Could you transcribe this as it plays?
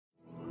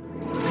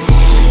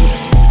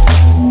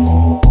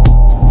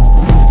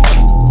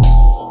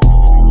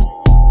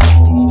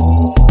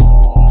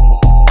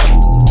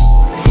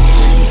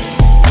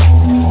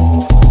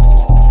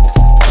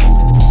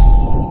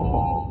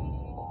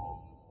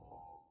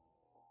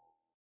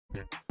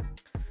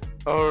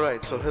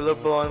Alright, so hello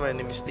everyone, my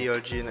name is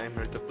TRG and I'm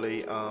here to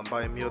play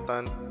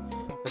BIOMUTANT.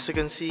 As you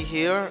can see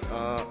here,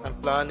 I'm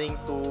planning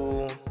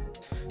to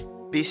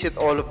visit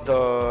all of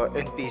the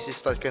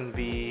NPCs that can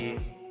be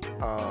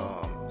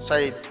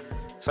side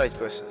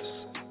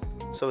quests.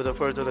 So without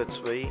further, let's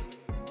play.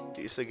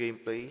 Here's the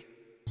gameplay.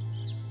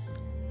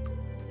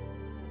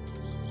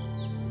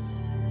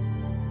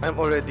 I'm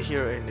already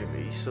here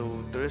anyway,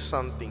 so there is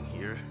something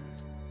here.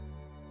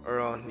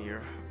 Around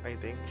here, I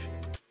think.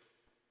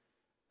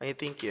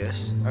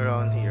 Yes,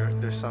 around here,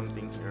 there's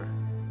something here.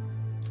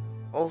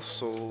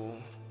 Also,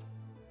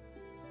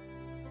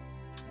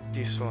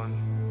 this one,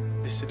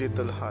 this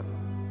little hut.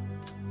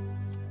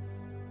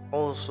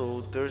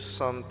 Also, there's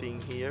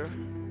something here.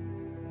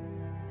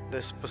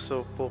 There's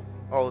Pasopo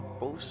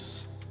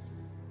outpost.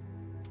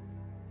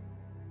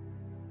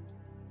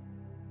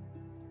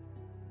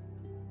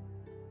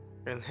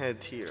 And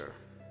head here.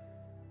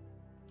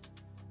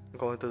 I'm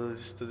going to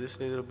this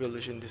little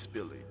village in this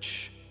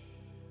village.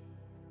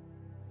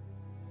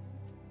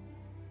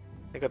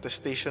 I got the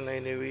station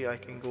anyway, I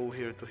can go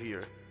here to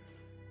here.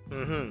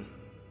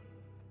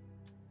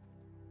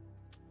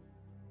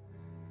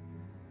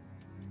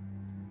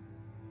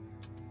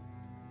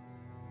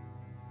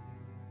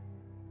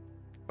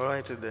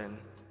 Alrighty then.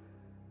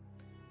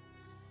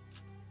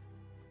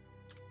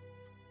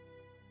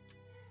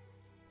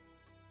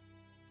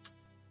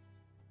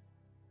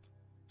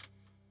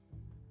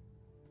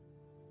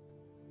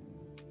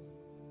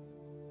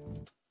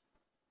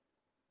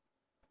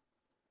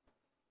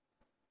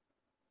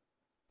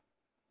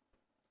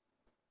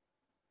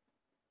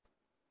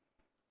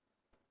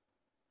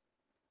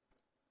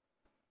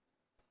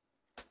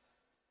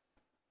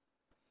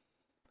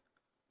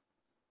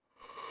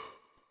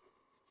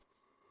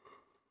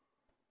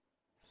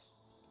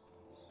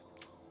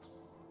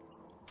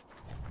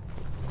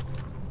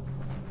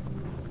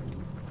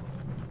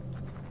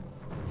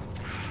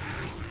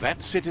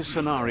 That city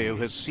scenario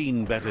has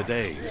seen better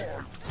days,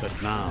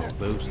 but now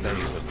those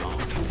days are gone.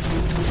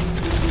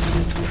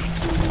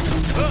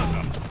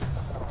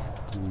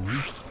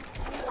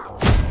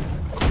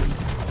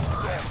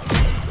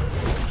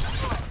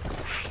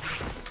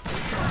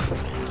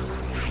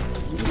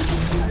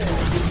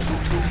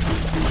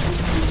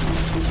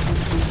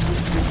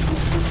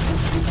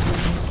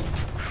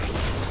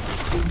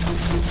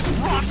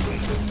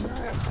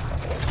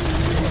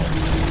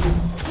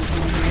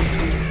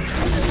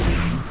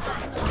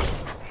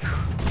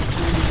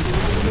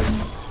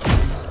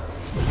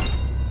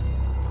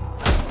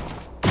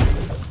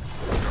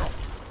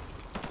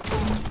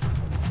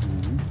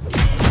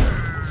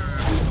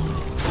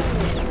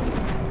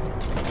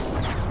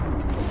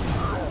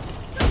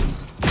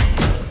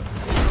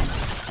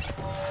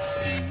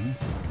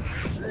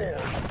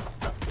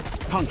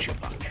 Puncture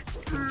punch.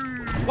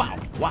 Wow,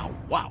 wow,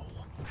 wow.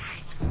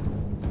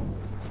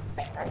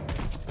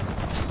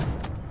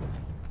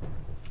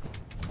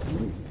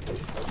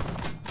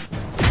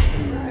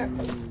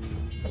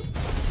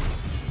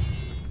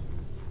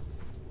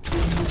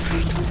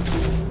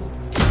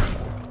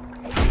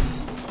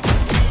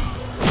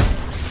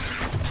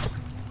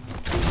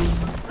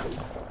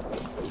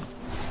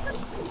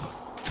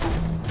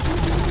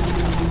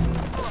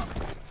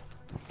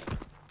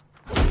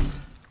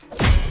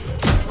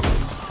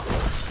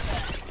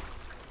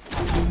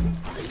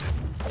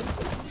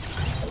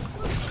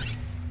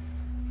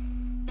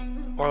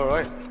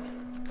 Alright.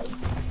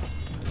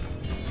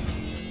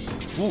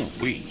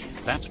 Ooh-wee,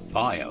 that's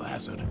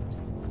biohazard.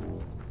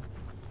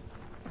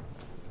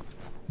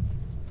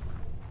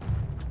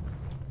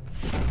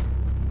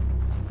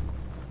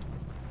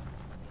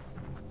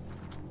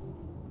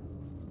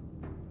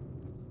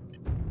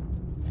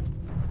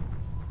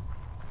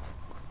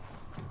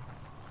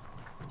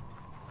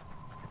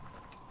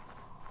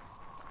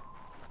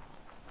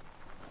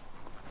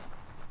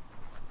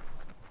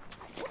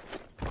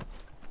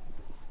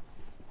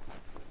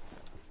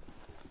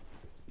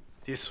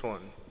 This one.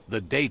 The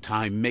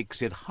daytime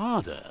makes it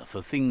harder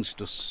for things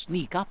to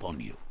sneak up on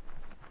you.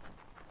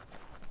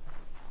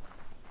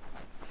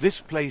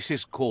 This place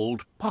is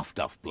called Puff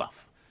Duff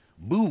Bluff.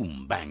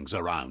 Boom bangs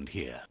around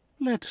here.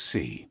 Let's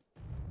see.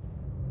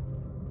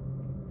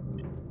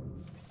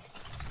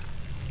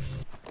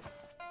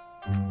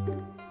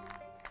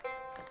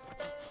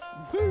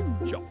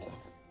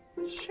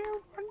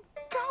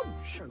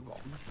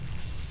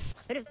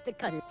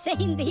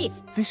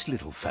 This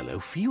little fellow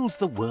feels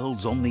the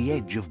world's on the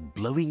edge of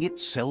blowing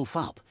itself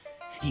up.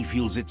 He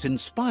feels it's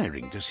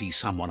inspiring to see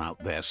someone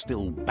out there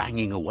still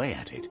banging away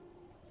at it.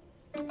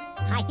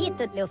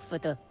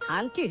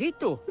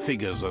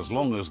 Figures as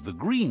long as the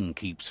green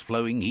keeps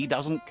flowing, he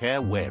doesn't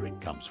care where it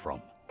comes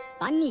from.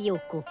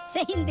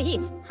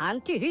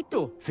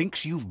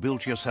 Thinks you've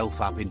built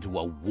yourself up into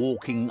a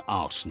walking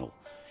arsenal.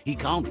 He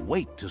can't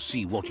wait to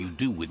see what you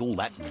do with all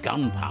that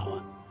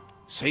gunpowder.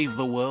 Save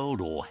the world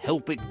or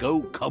help it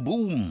go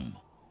kaboom.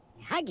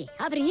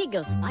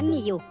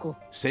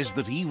 Says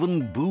that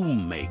even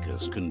boom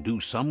makers can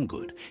do some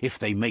good if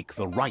they make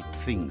the right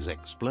things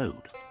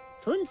explode.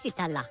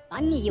 Funsitala,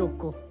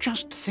 Paniyoko.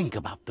 Just think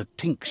about the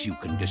tinks you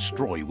can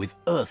destroy with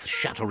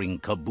earth-shattering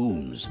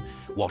kabooms.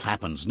 What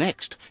happens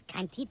next?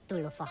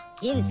 Cantitulofa,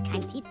 Hins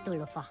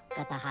Cantitulofa,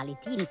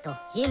 Catahalitinto,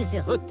 Hins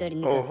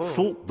Hutternico. Oh,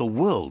 Thought the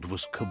world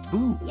was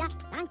kaboom. Ya,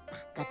 Tanta,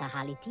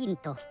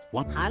 Catahalitinto.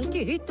 What?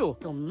 Hantihito,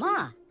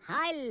 Toma,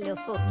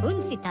 Halofo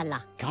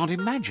Funsitala. Can't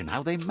imagine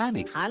how they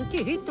manage.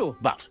 Hantihito.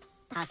 But,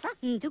 Tasa,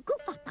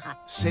 Ntukufataha.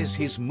 says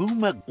his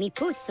Mooma, Mi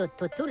pusso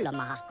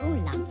Totulamaha,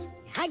 Unlav.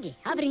 Hagi,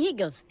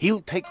 Havrihigov.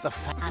 he'll take the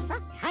fat.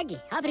 Tasa, Hagi,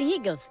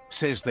 Havrihigov.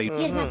 Says they.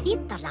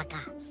 Hirnahitalaka,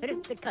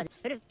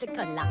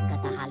 Fruftikolaka,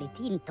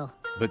 Catahalitinto.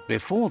 But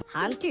before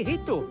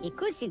Hantihito,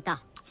 Ikusinta,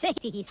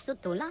 Sehti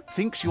Sutula.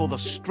 thinks you're the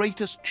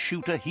straightest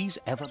shooter he's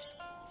ever.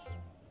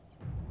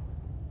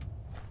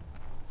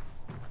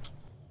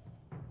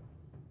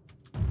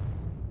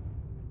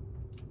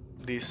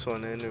 this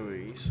one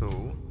anyway, so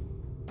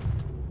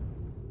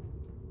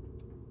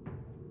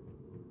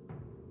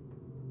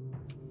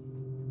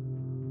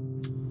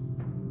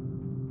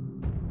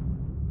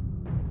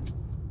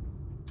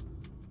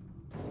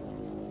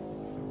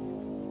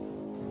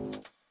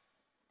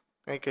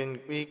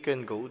we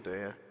can go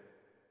there.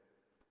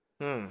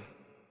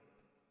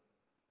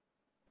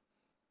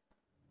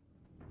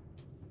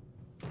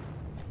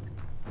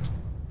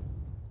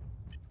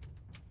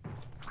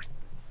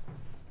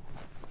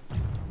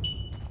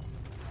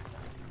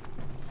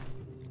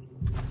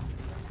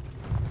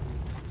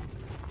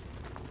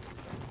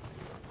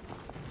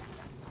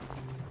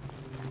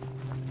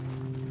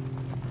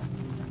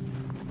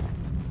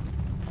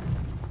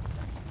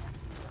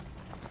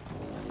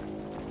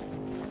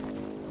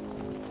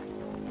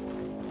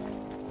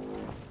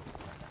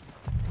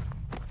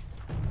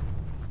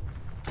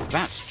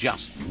 That's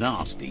just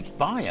nasty.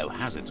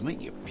 Biohazards make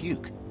you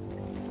puke.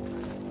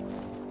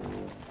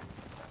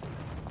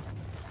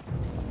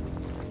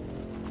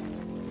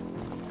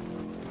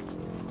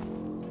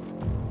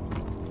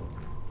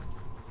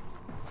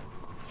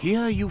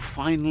 Here you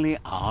finally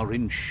are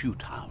in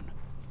Shoetown.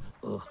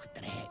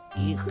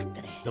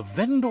 The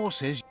vendor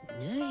says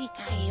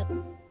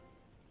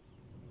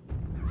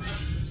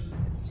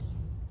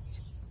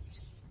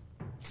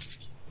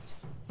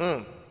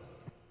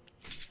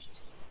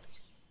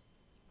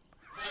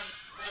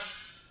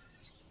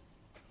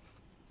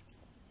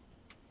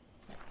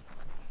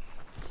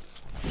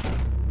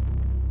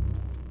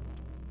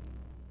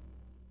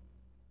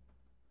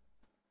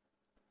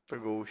to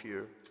go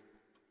here.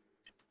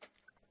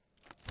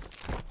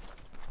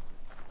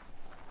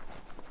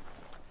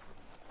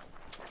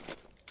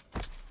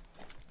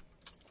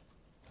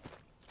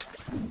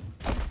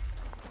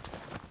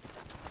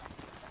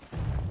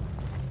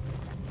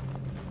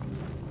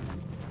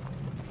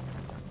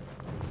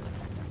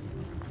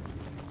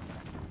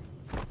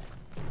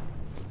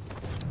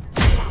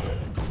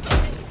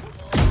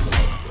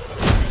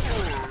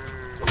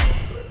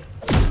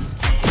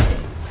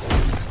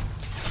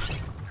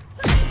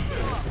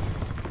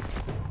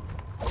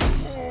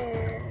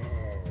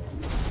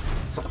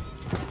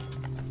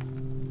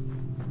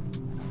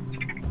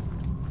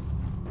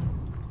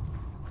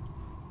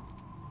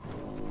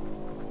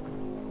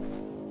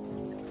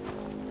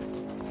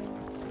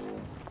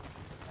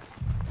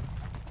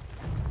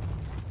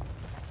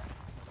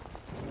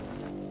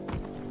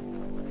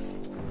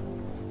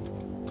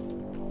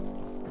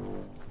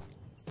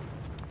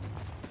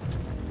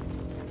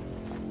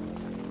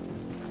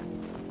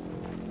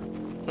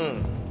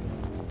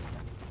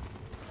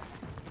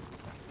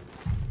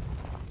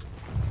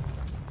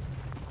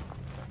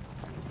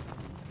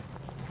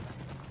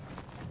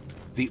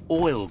 the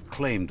oil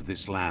claimed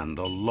this land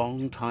a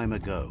long time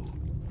ago.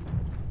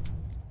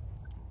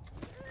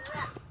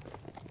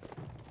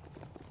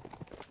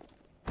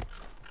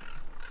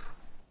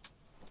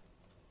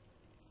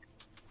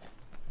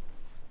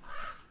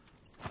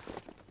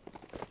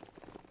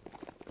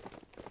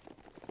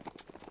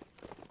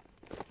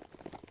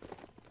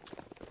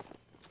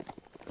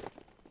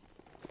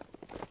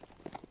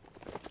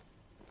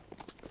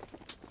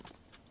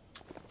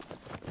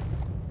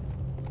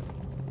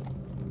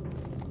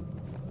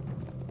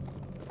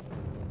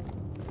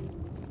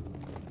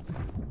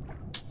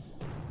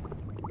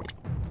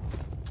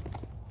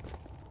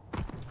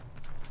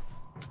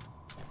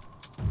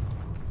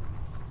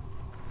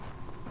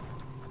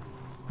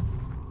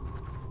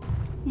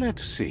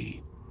 Let's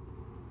see.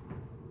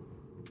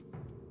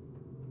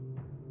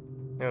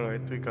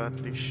 Alright, we got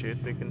this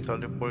shit. We can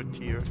teleport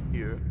here.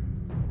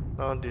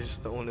 Now this is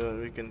the only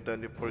one we can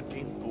teleport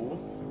into.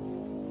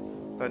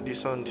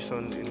 This one,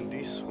 and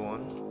this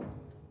one.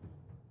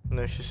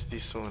 Next is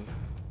this one.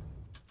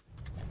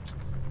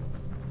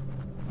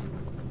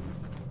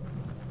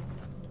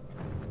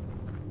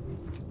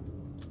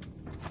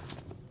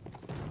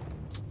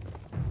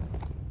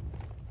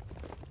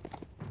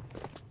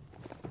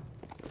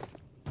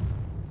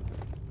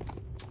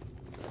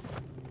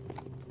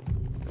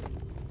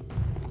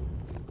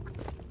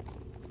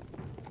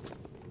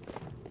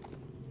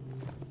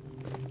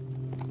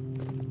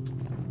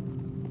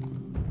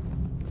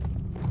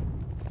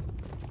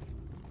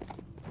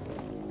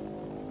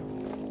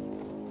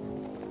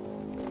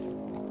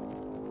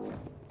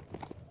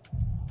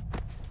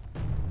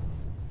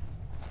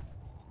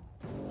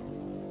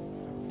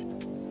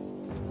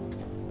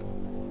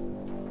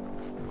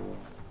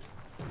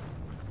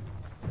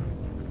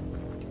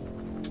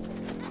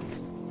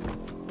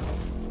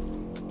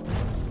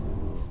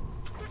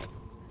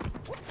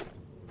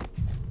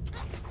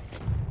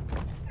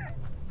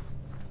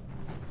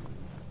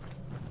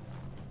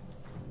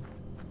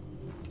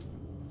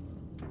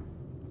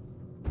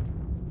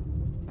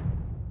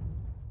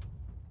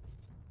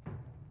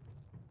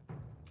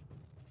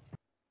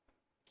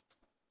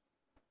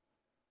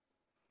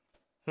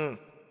 Hmm.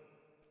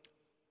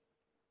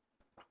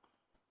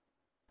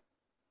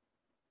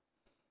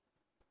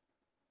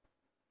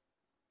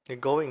 You're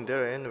going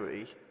there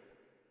anyway.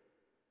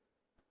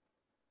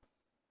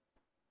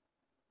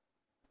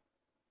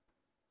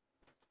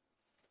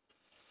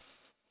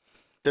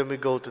 Then we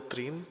go to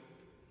Trim.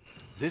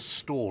 This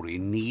story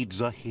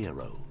needs a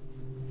hero.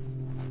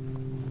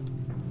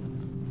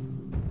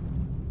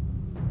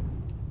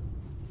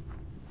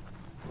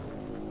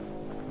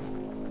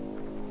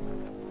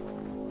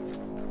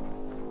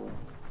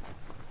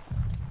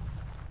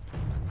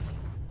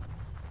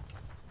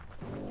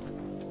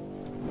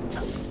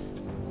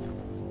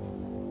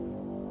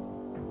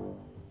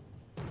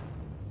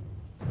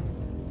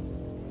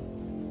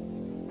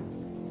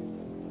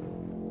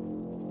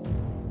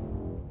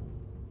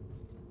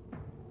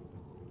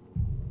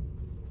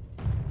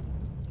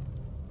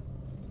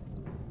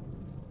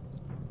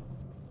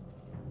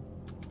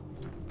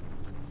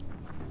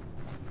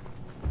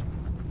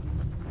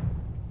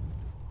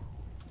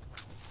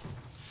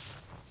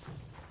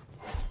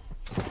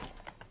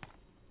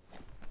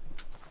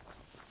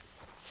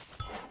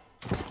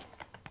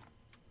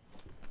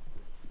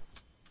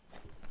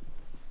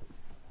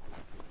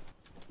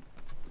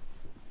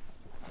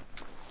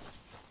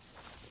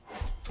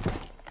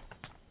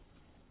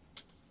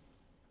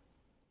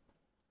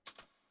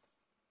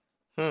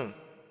 Hmm.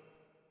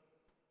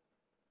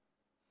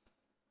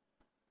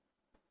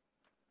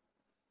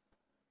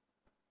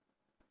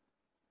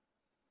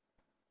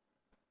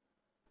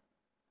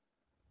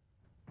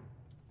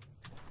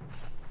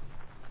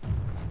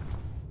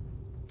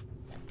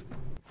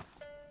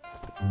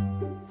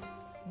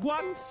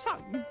 One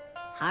son.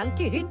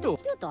 Hantu hyttu.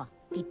 Tuto.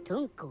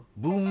 Pitunku.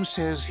 Boom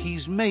says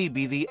he's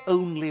maybe the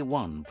only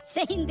one.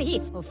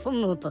 Seindi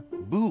fumupu.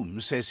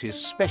 Boom says his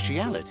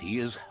speciality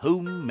is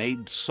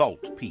homemade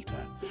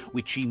saltpeter,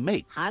 which he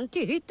makes.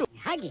 Hantu hyttu.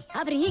 Hagi.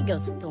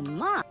 Havrihigov.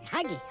 Tuma.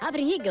 Hagi.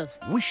 Havrihigov.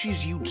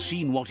 Wishes you'd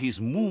seen what his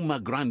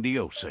Muma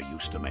Grandiosa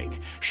used to make.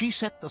 She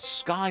set the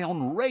sky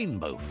on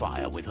rainbow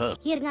fire with her.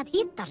 Hirnat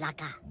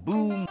hittalaka.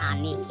 Boom.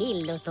 Ani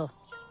hillutu.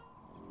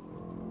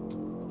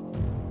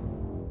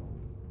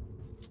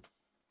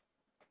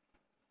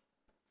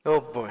 Oh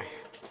boy.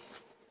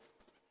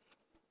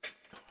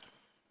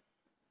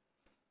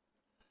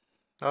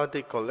 How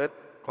they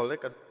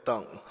collect a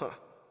tongue, huh?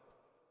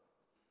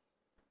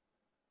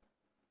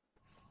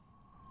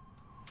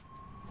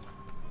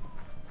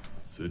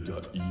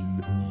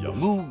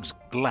 Moog's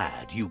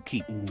glad you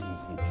keep.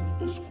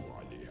 Moog's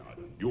glad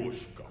you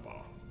keep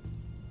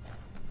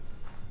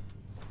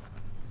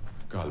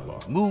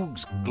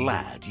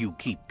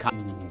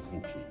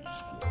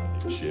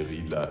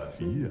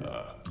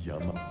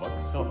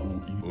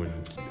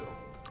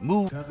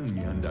Moog.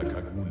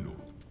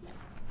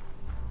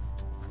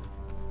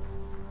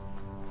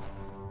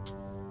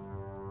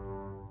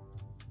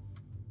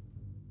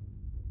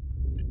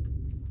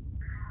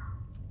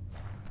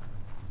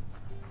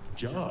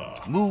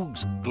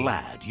 Moog's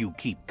glad you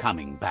keep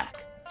coming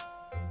back.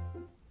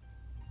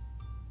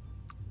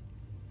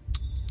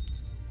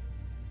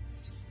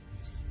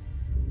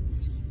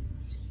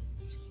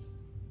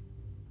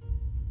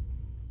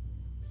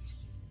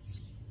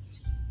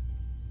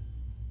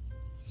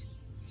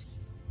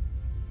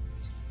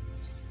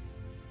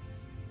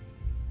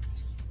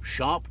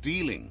 Sharp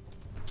dealing.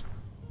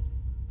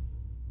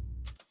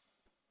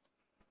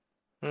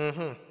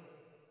 Mm-hmm.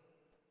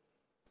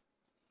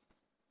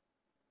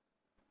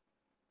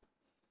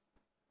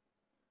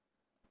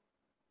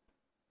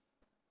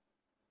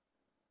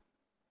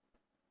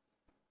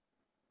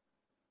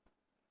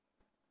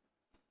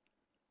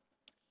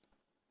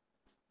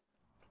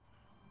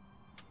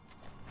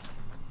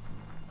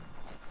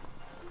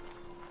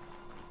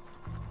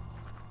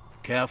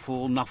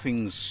 Careful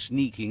nothing's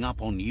sneaking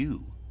up on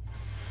you.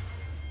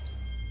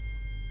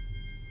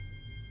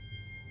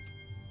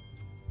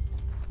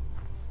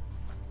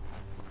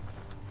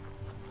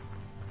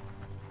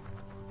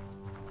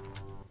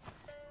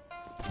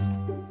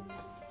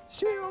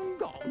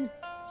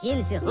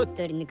 Hinse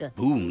hutturniku.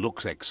 Boom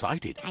looks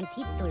excited.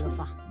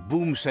 Kantitulufa.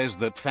 Boom says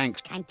that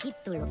thanks,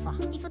 Kantitulufa.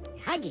 Ifut.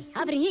 Hagi.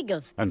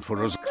 Havrihigov. and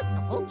for us,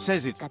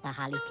 says it.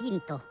 Katahali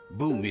tinto.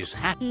 Boom is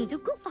happy.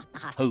 Nduku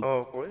fataha. Hope.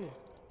 Oh boy.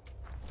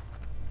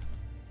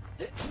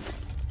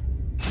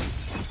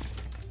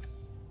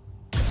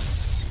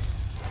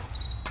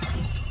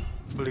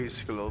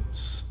 Police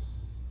gloves.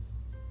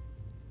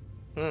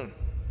 Hmm.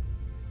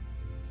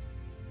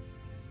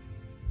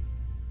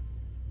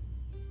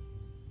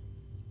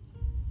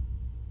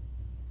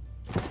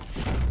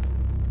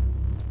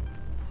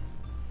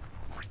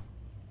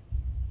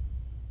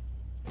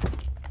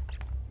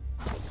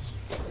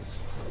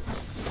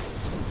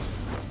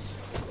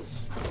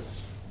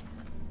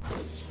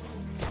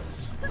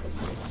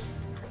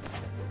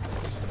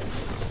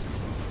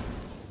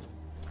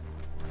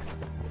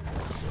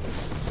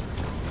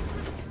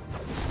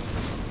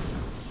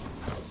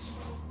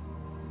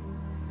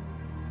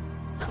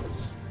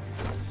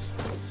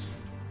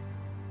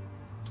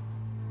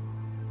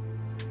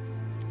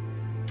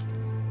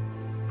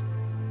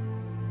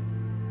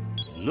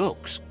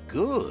 Looks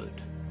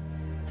good.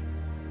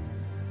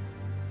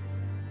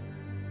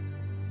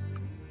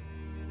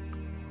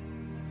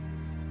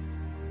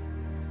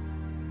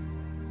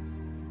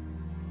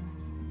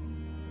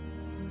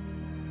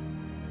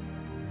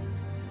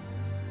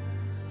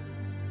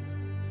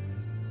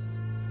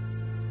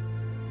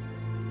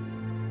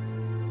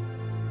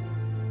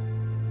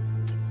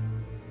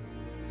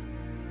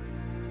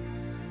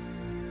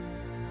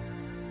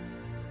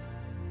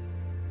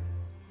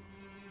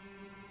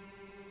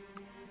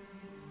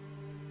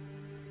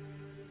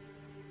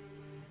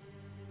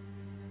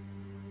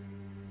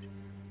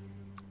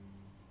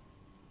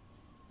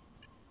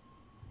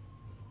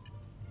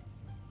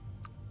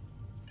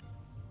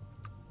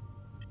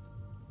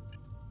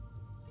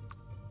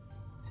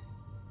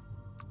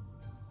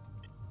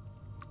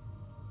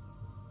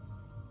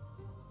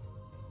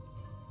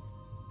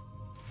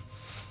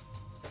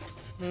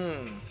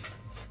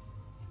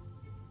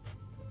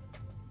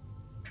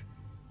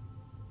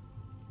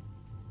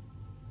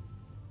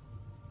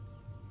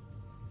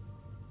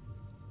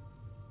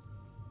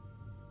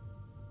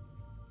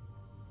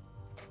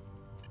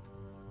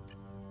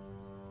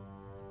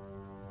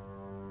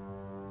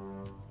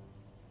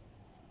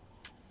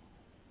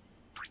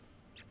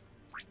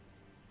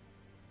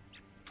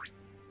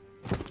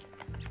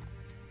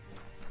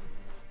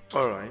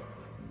 Alright.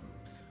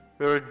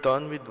 We're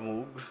done with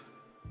Moog.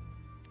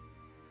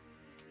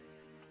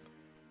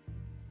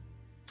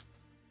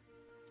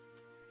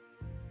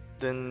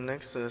 Then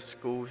next, let's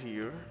go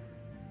here.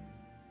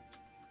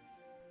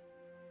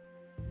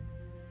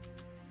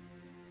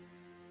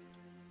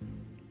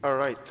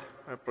 Alright,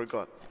 I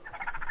forgot.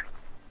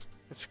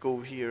 Let's go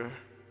here.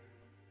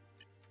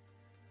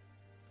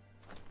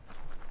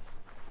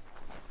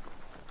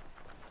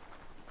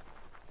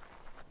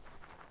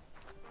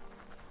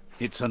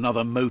 It's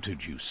another motor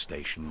juice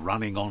station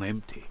running on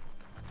empty.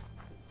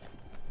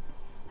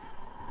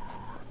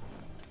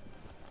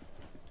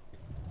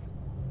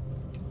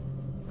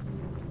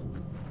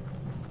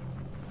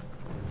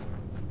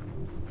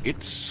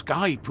 It's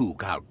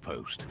Skypook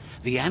Outpost.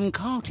 The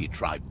Ankati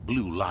tribe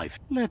blew life.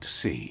 Let's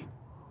see.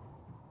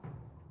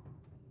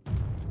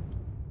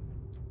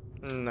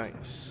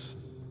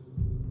 Nice.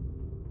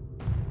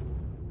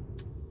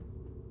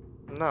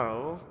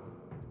 Now,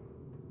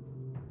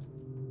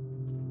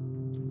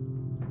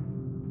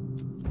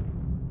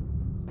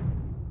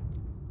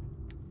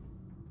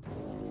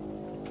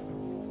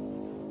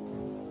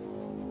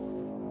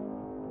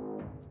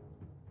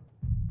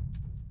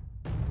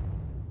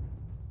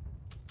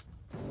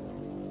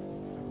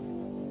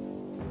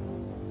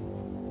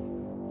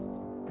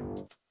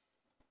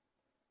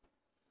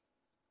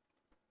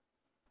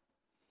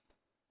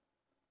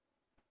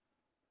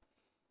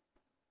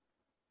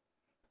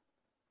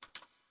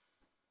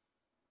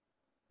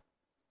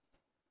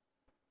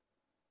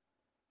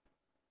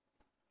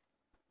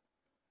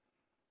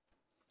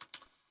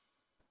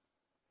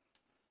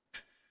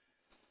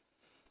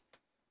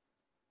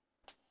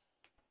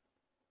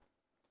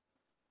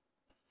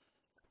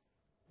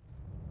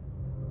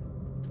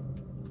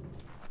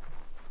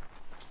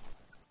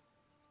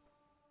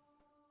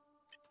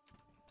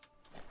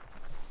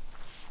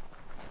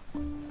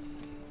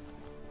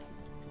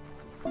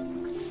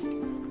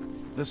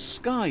 The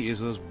sky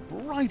is as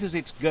bright as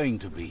it's going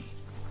to be.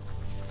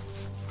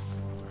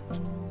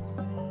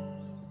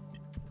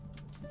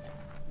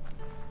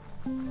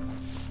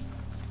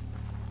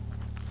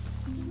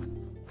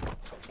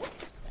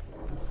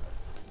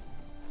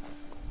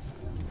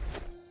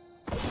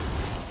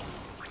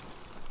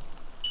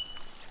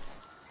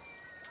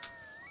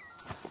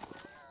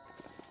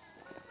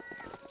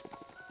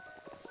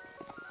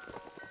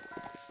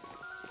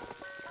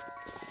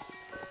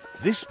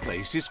 This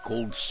place is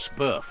called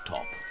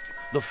Spurftop.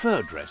 The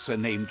fur dresser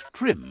named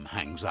Trim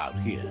hangs out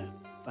here.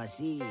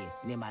 Fasi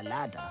ni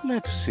malada.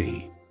 Let's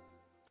see.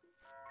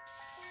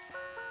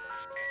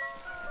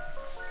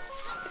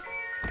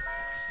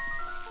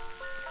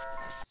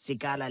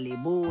 Sikala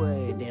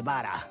libu de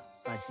bara.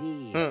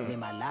 Fasi ni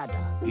malada.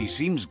 He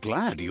seems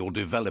glad you're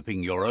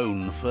developing your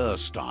own fur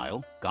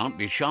style. Can't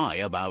be shy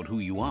about who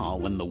you are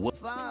when the world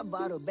Fa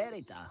baru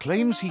berita.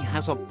 claims he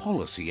has a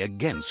policy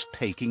against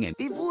taking in.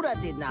 Pivura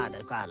tinada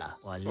kala.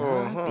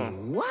 Wala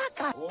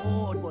waka.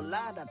 Oh,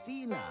 bolada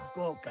pina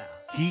koka.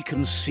 He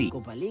can see.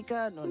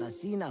 Kopalika no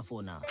nasina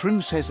fona.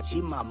 Trim says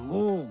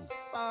Shimamum.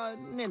 Pa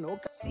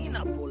nenoka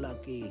sina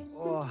polaki.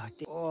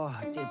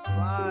 Te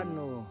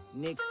pano.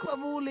 Ne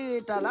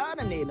kavuli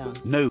talana lena.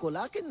 No.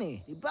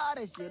 Kolakini.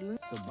 Ibare sil.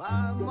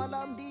 Soba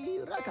malam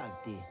di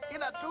rakakti.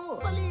 Ina tu.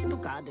 Pali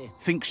tukade.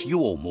 thinks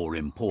you're more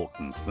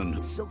important than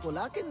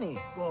Sokolakini.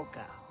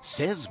 Koka.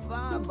 says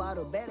Fa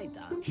baru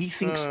berita. he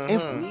thinks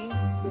every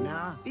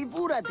Na.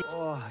 Pivura ti.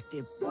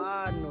 Te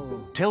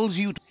pano. tells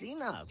you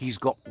Sina. he's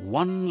got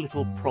one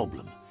little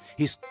problem.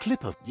 His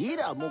clipper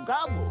Gira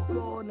mugabo.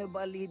 Kone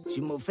balid.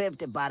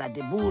 Simufefte para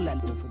de bula.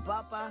 Tufu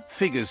papa.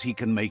 figures he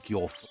can make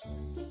your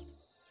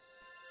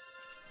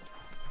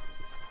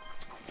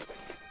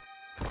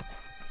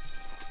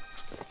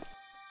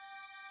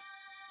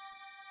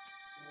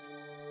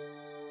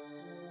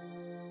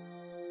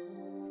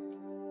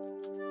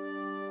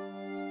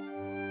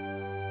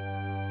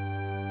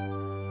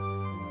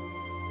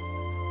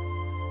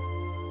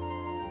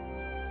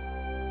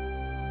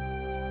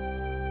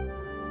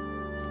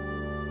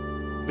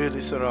Bill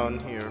is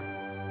around here.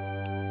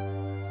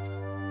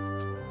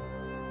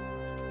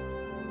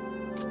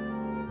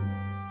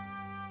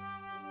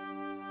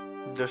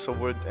 There's a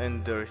word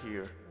ender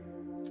here.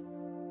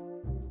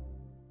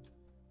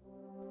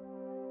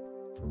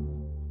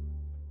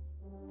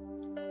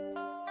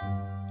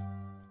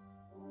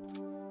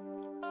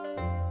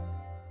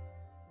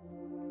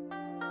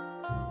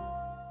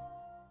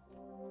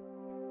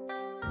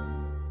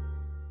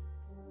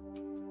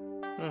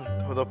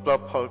 The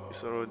plop hulk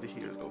is already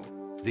here though.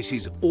 This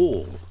is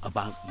all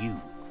about you.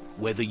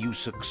 Whether you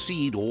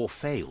succeed or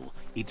fail,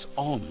 it's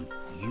on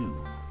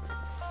you.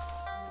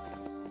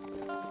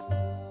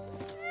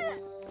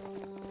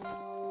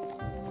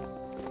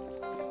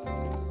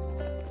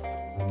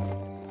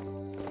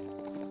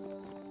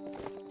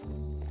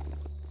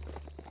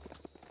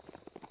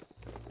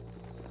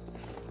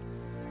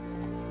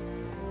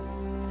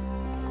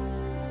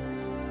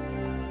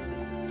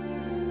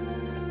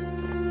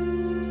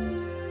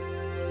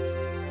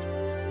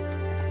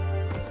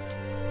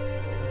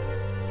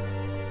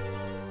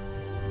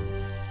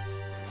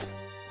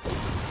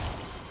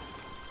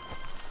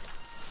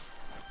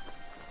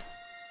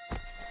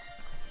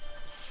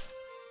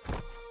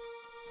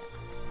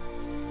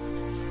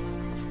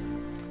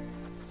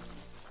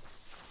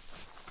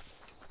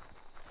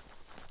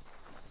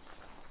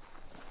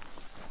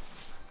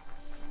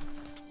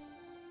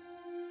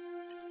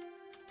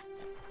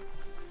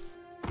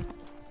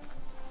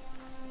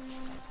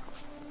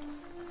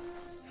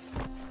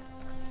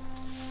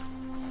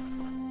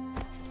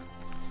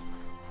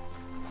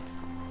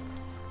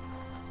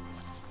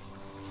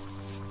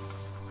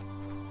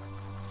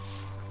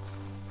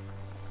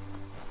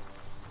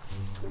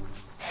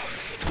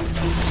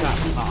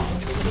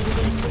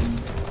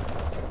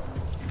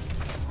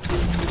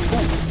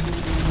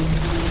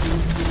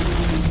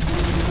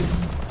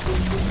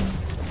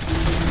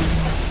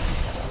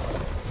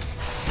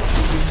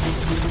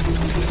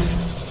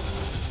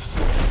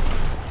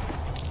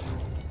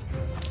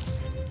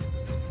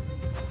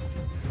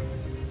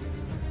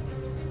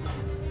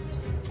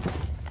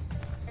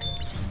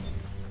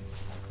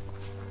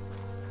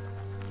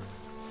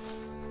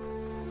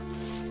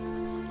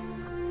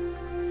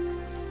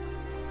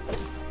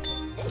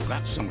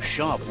 That's some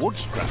sharp wood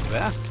scrap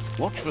there.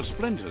 Watch for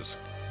splinters.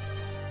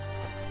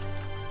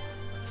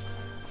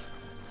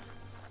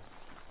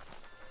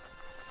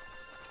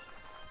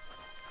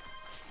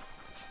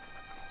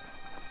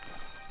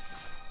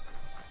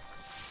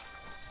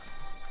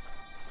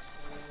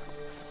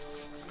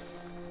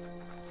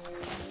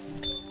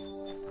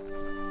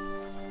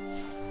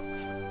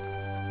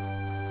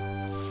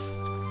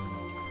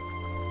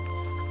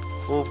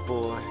 Oh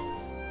boy.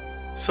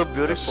 So The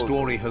beautiful.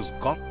 story has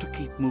got to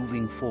keep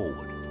moving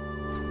forward.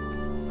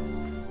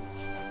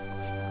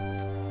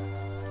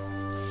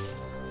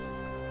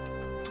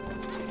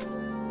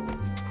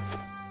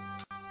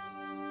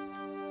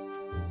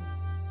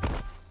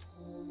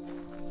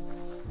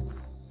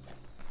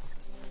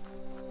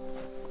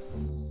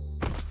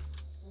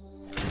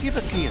 Give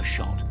a key a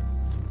shot.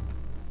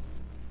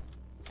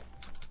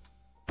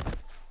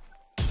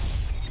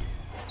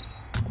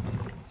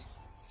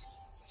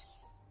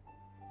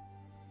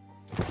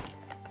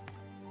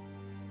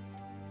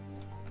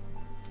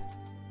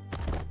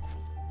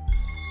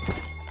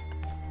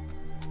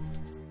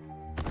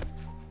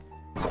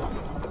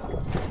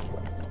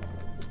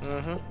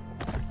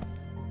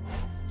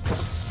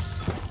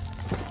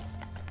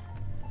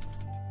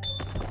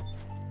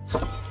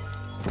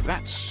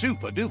 That's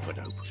super duper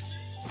dope.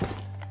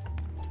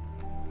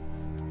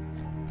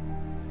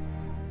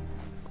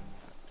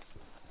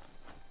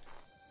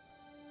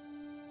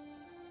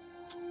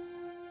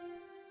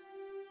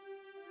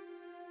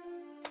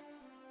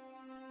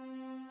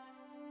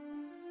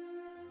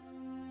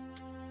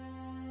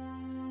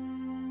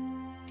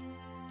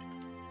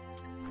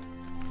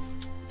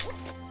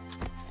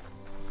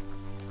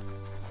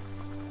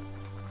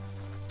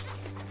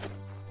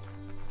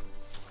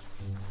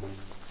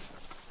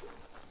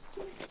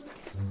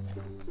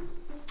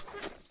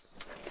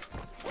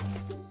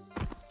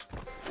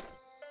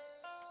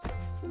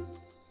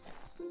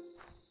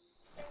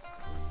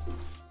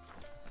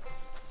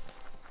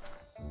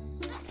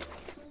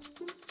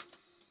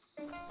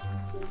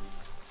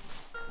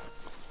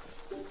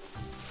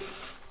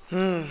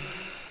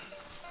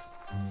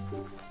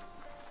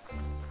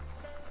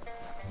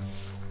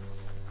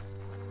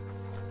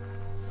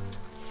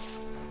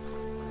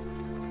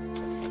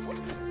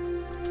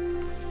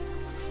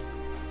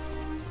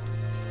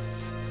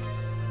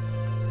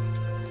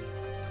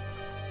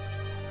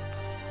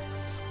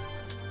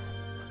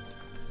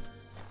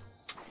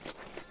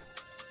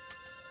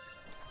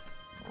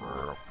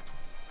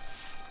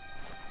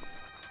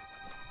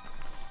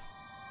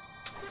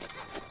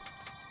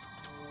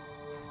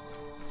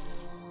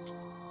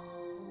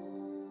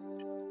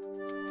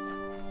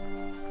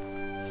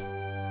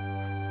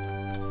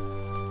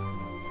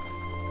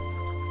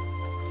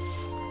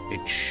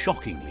 It's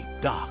shockingly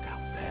dark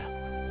out there.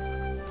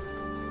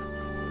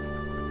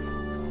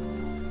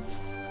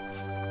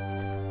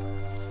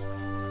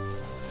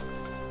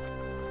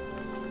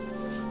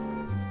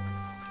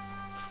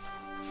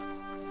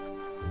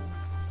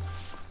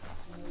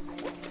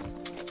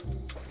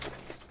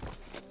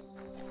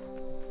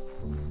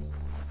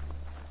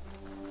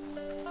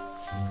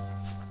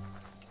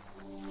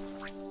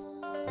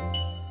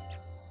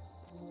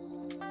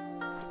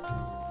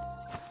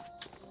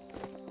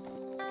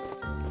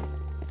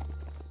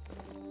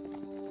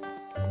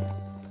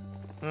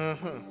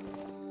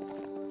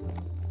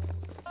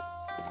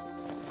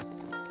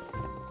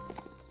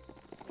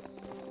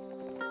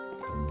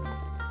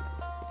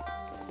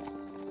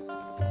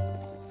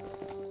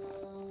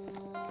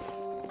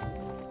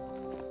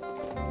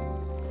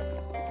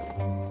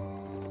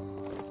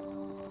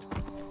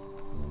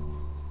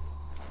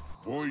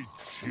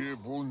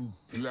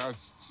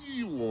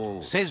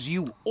 Says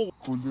you ought.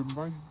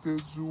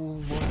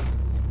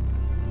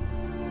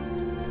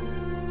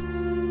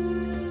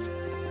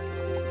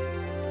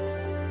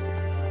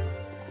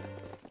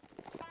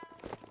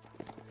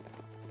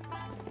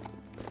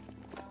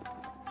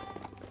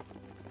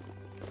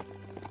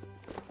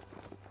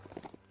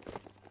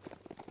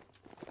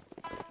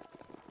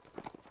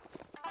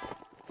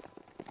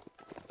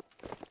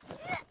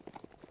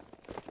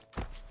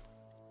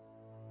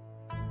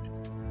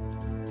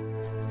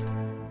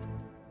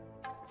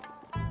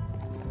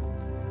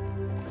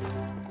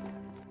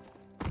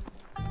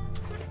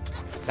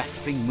 That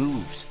thing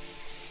moves.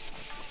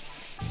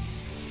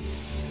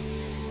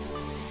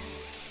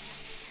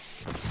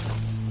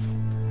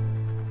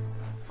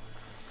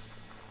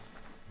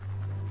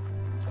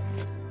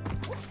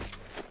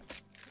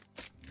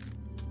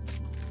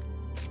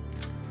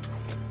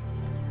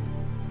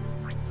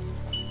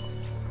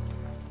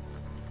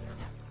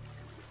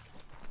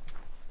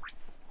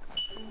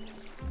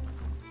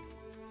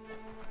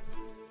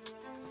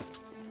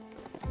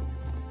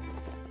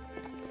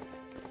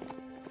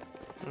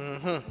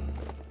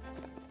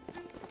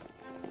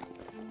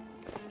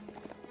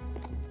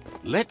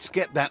 Let's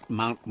get that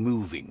mount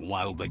moving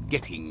while the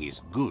getting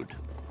is good.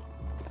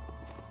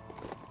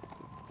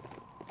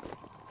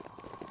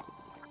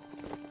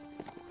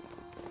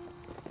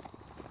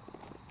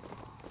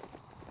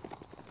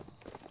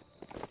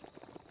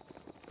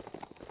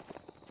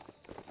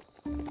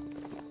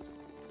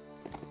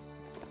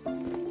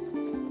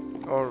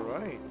 All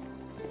right.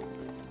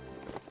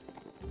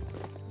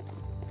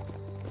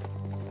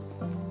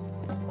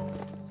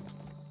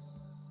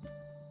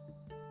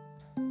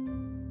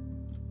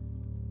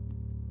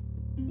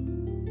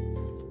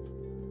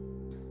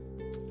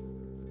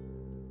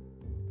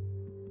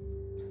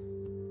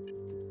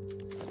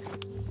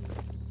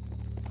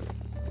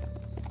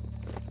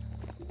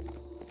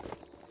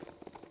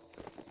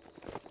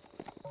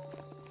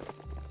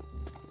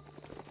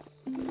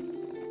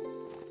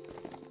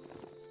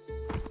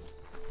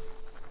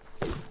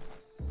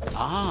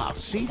 Ah,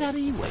 see that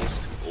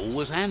e-waste?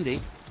 Always handy.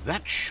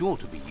 That's sure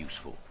to be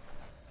useful.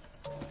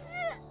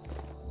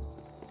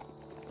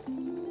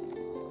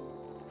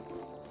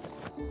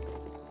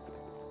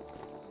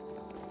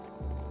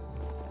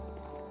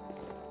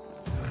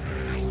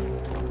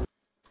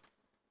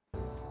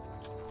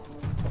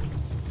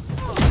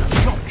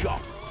 Chop,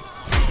 chop.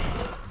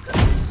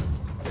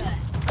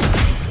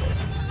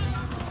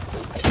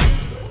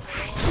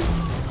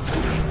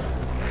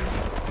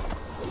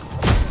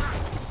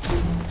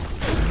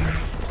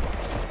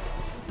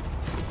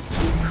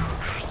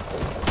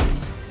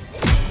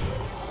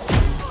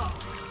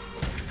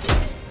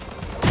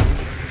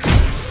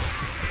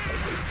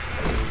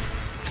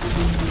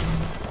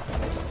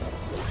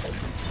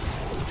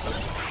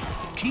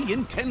 Key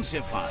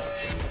intensified.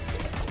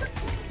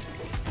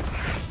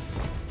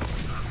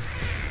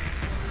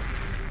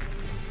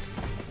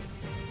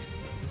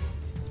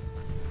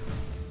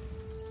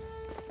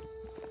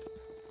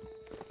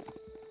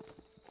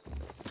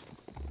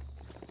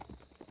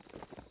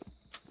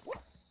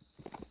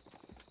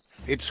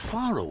 It's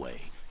far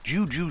away.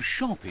 Juju's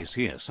shop is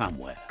here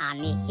somewhere.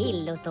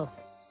 Anihilluto.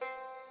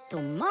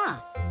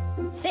 Tumma.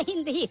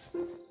 Seindi.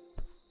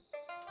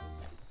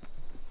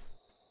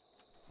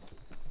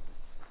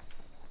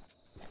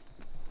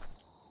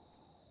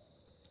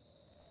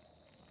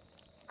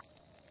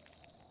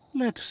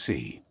 Let's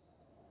see.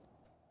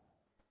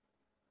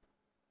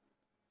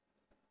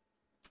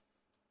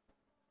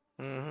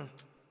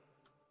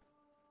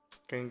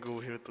 Can go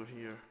here to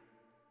here.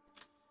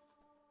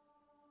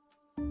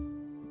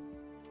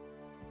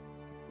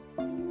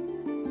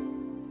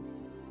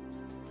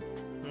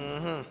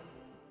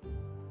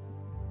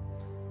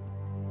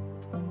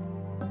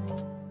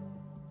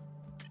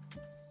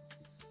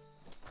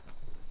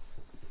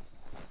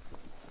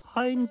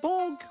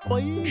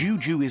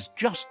 Juju is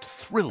just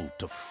thrilled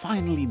to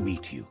finally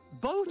meet you.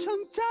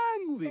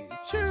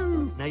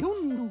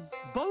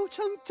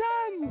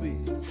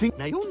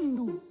 Think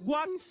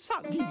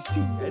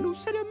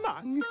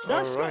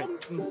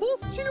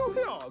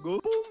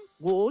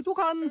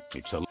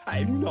it's a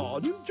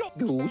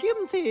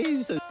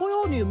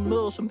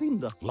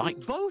like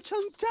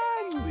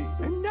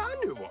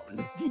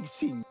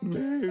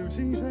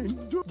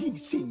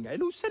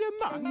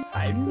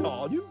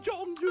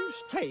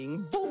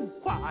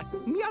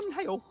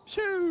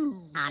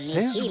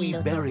says we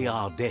bury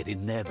our dead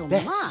in their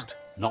best,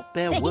 not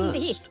their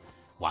worst.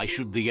 Why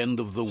should the end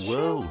of the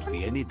world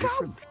be any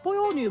different?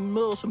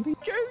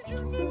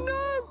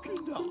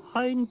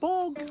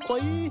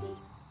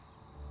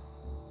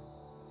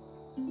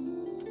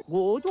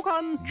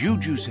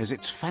 Juju says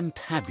it's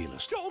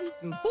fantabulous.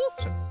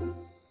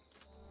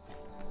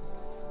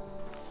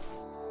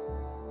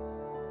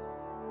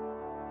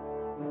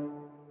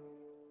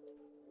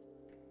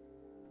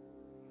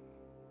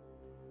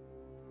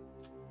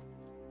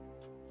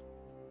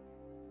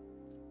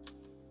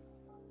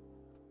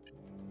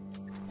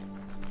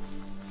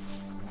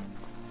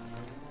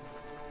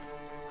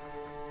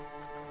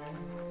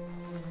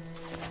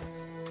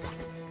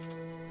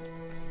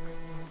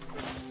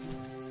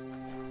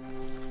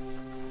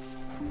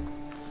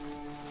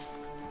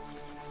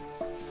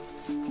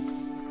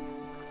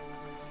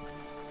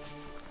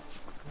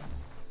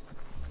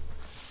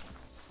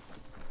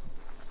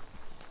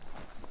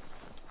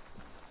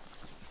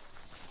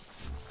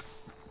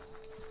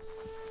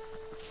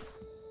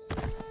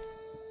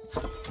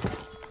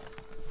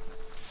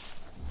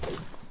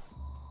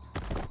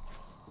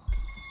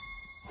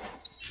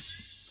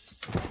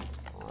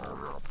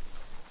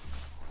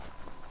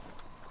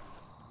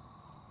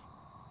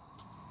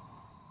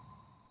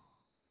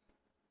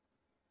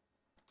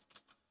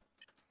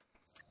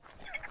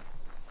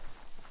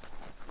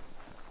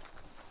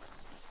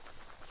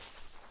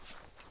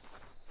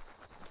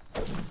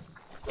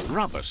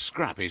 Rubber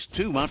scrap is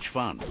too much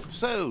fun.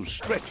 So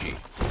stretchy.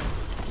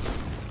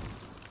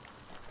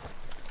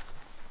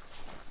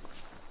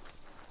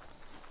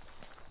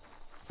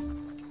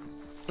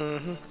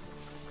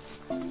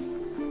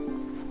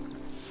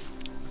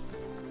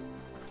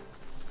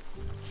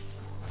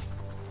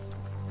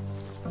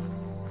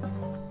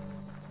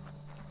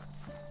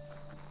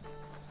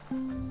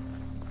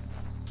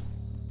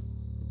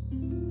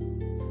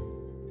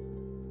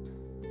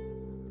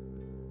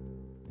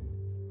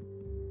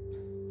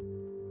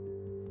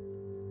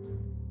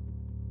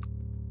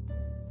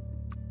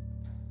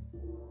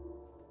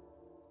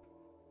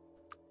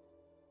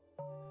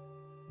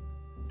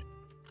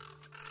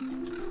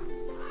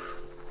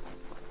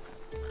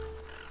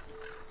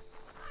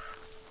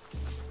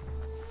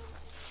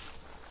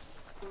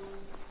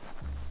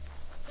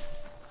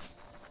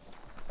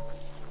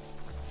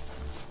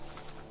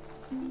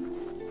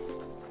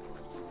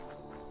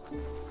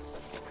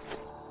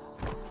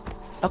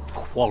 A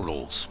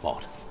quarrel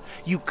spot.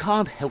 You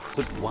can't help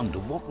but wonder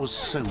what was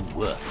so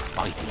worth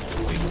fighting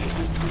with.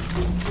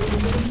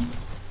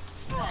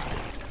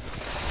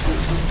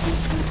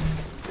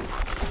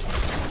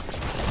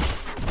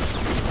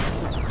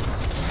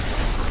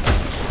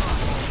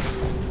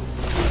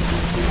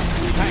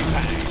 Bang,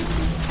 bang.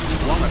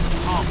 One at the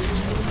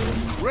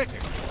harvest.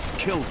 Critic.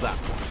 Killed that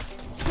one.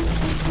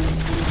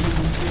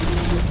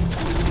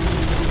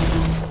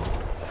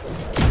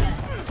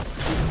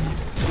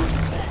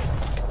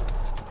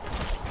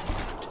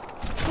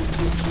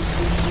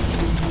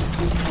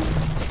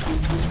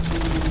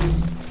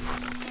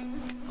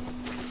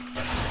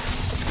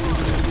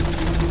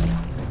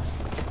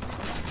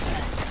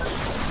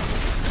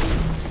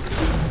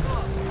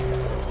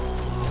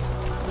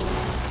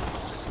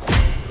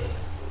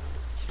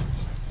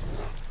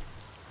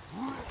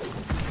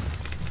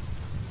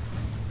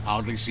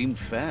 Hardly seemed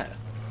fair.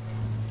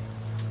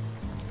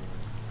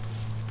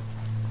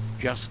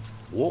 Just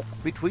walk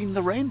between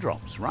the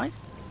raindrops, right?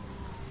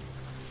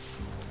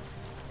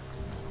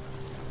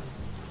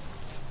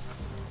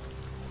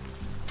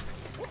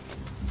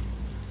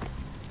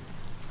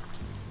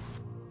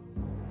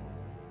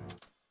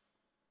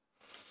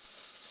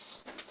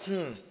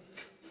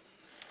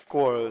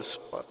 Quarrel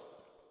spot.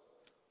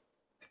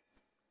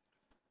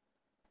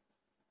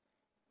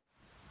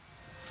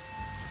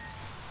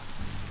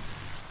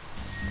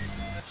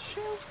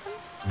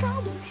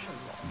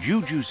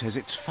 Juju says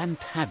it's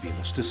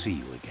fantabulous to see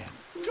you again.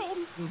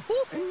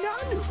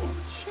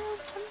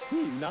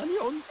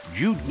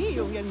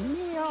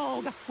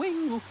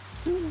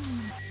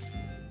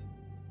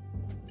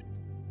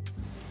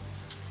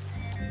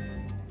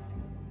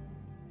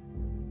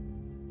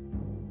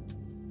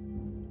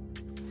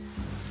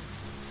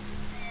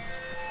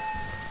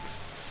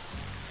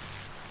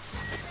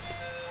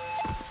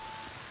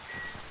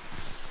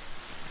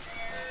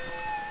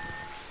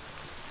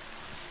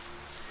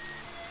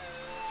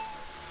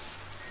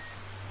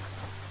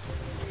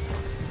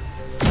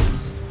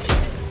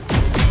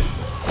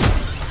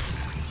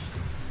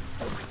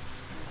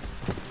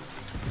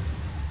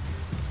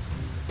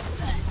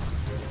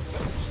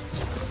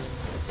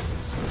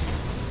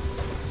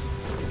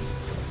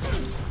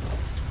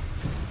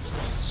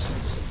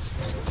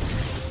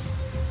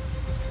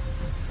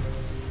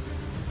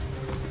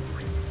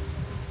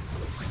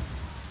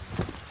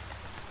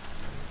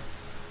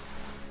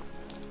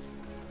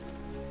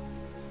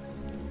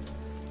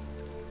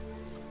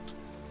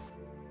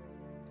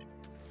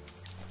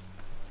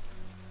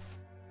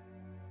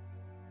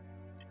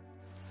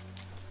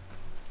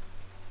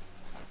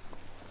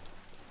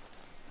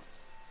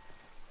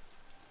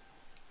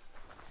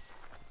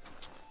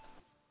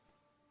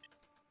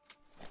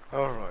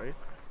 All right.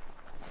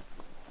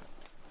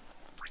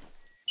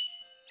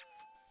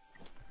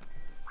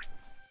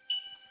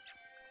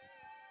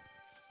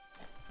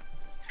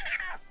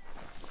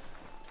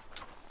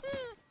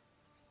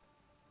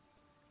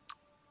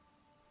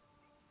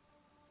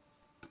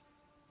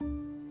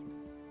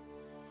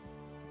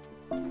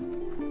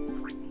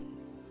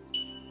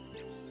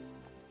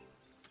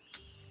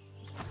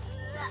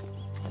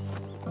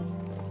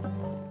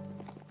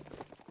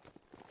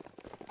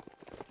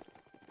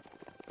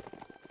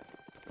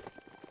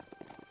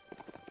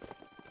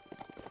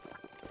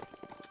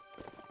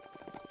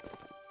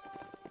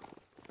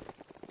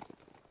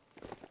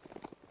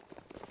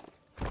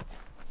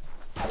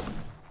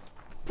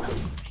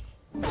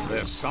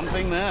 There's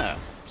something there.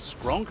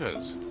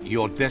 Skronkers.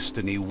 Your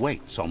destiny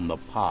waits on the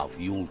path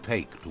you'll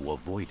take to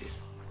avoid it.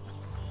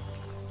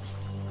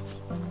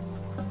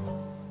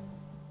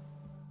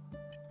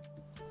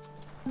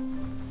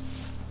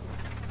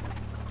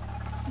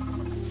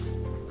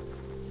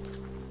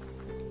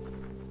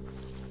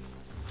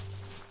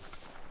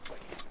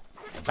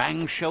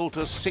 Bang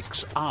Shelter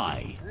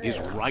 6I is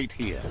right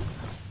here.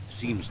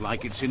 Seems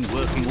like it's in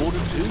working order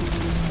too.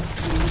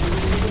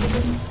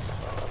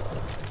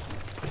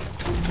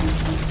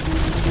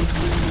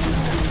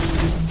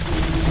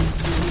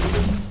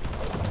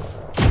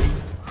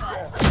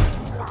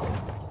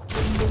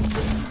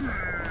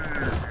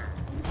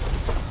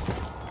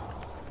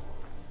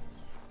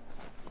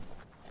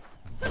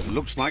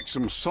 Looks like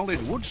some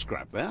solid wood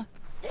scrap there.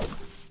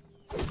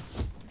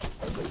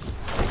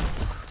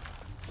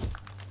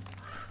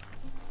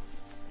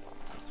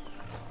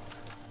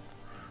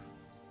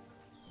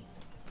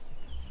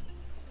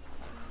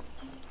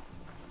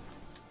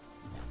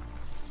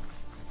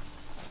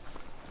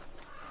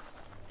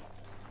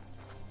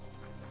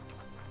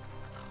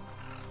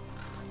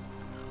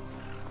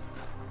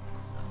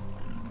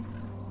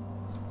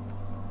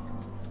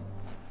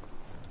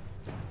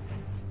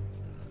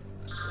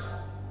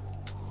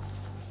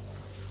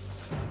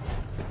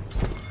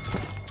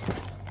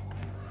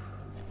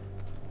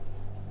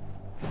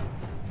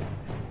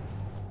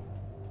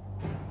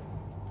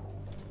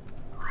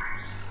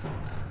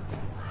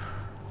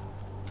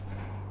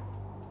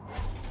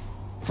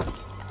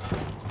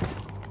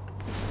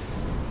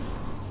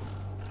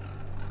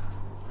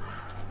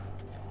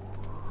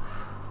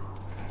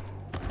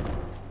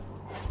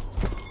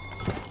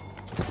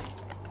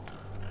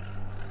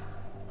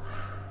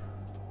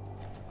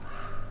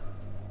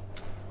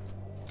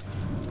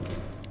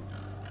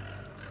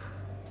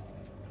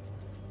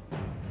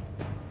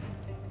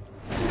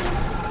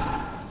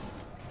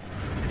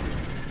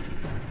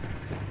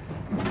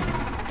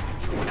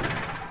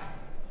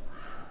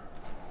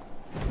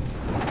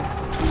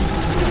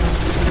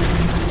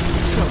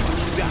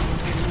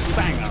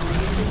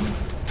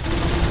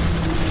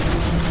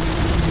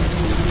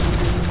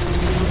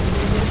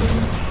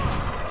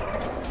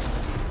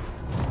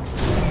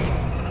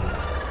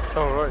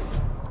 Alright.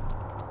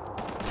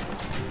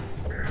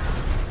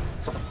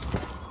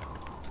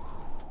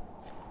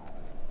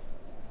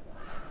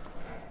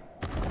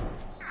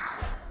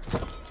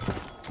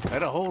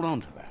 Better hold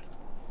on to that.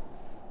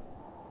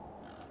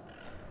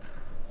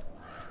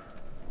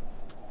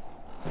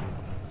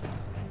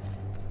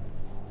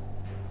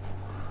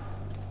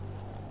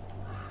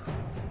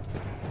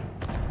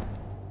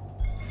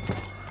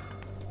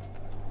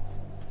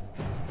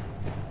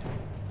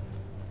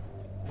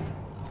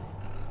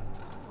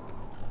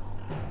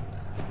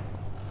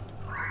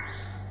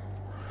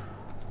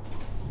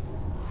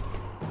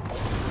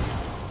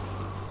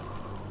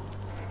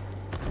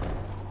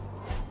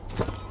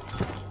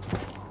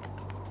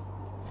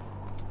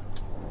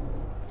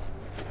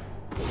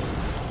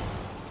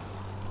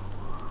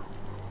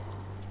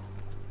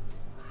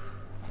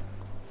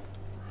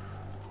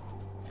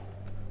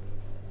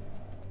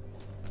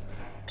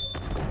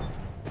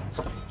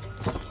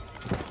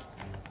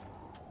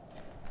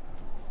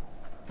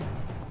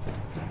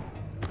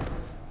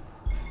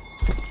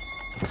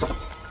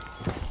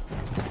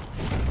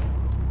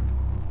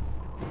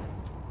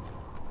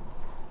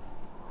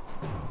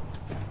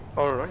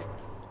 Alright.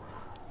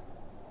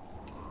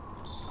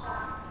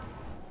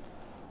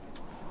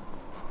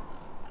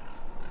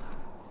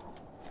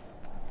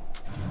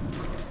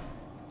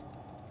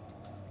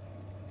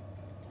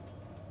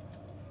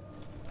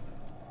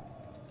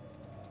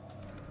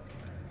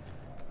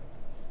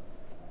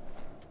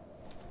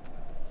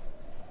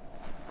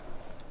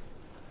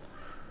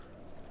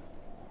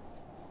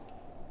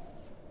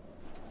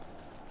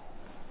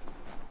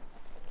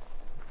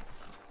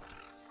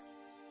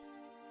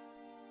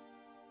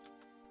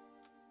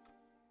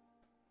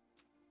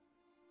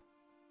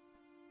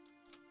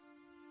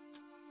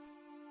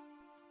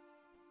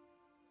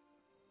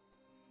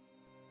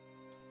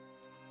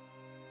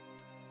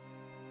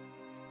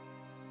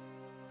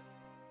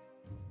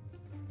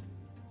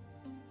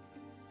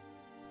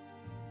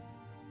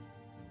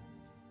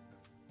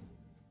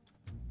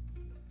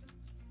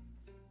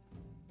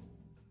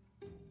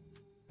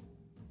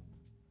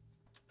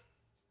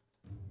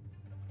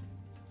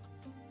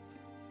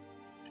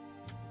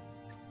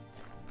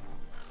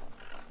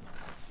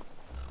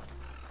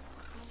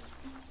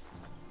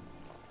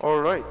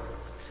 Alright,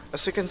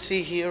 as you can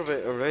see here,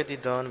 we're already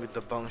done with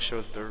the bunk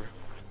shelter.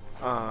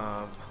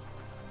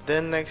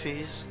 Then next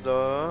is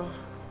the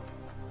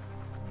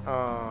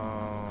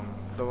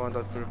one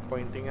that we're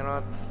pointing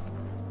at.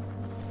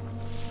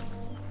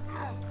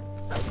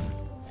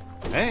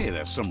 Hey,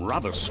 there's some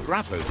rubber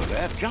scrap over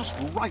there, just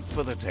right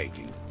for the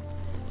taking.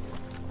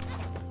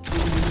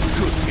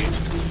 Good hit.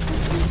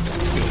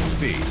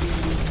 Filthy.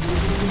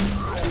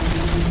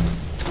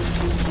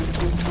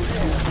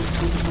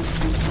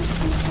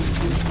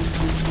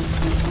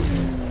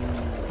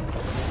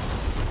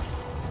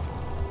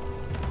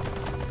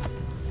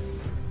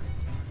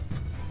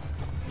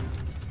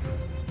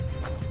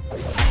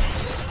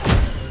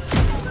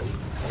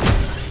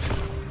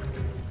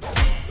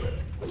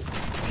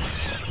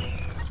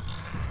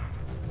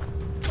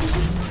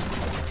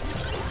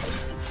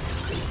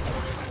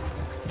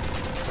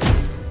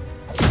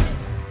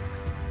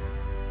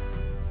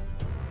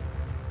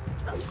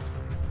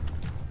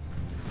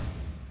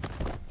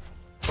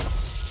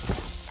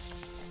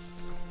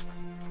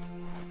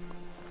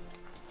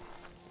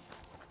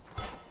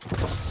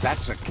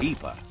 That's a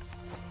keeper.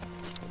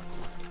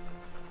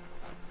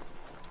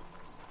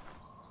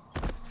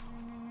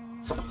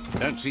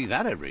 Don't see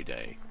that every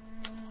day.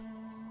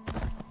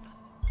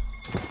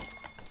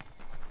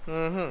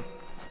 Mm-hmm.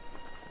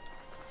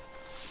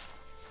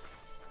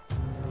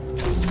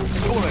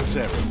 Go works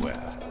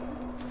everywhere.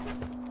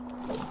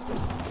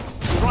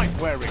 Right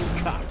where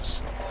it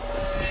cuts.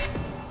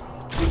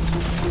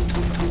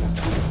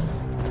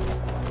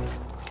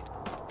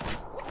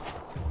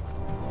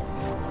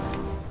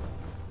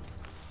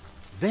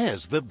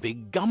 There's the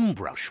big gum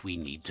brush we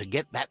need to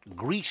get that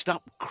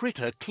greased-up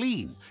critter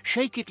clean.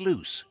 Shake it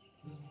loose.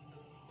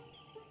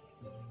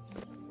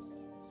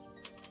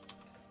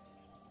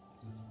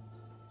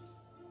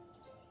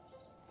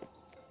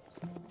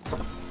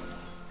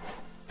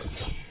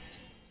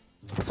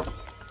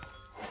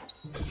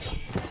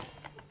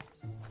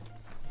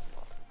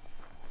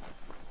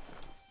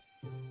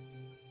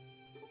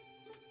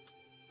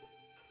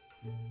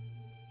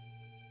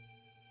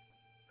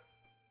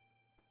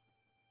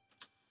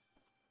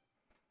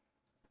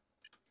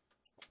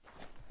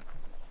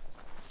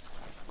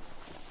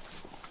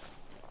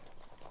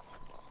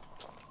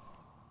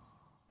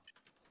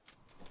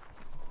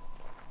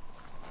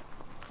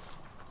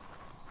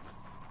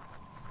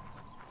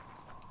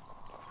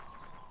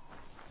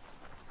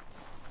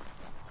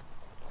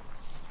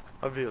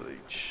 A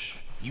village.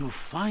 You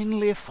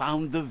finally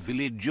found the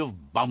village of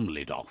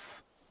Bumlidoff.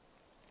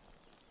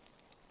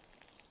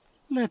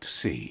 Let's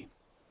see.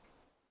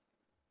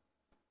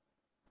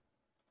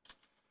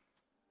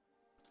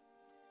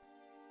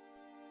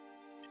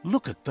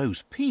 Look at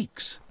those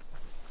peaks.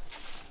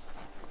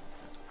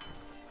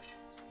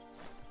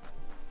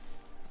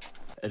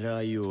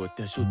 Rayu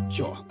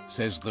tesutjo.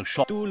 Says the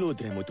shop. Tulu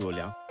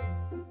tremutulia.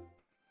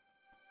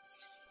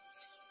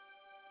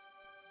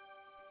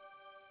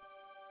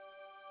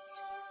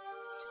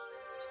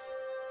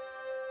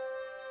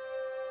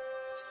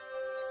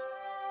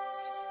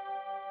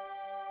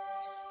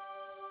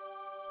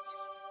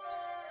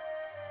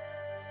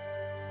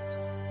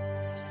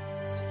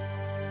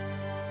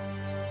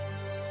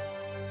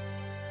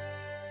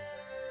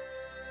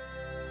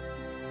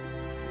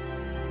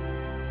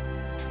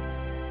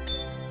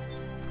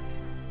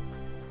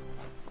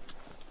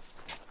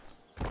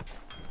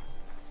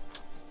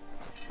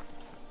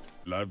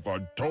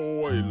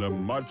 Lavatoy le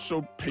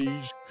matzo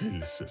peas.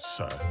 Hilse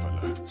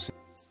safala.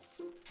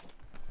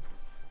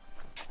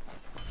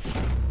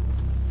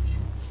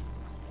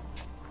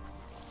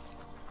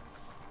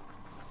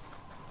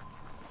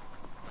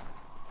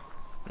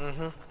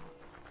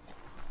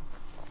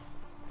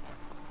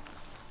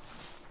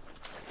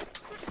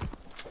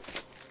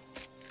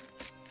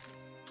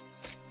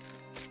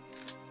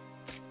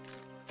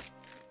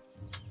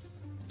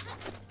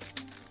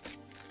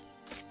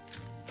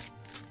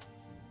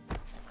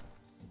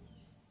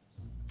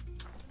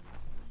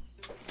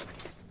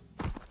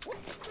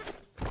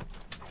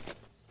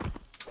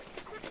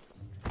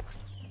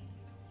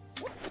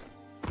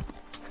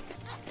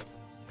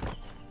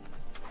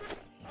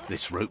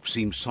 This rope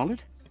seems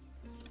solid.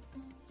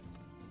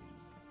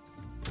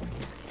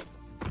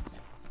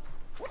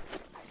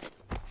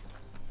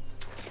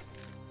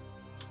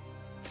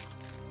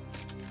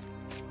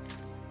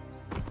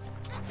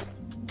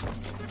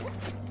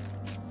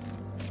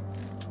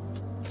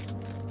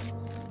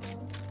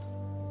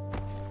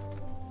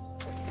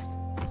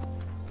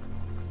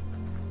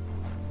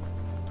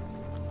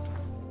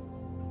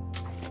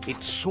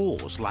 It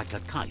soars like a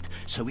kite,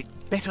 so it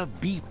better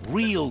be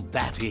reeled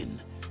that in.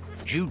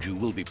 Juju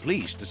will be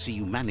pleased to see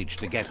you manage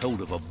to get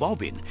hold of a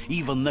bobbin,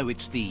 even though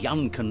it's the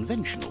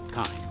unconventional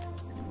kind.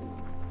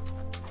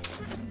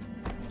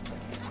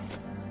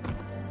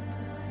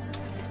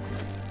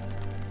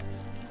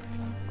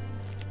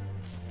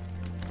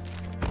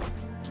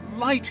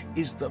 Light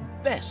is the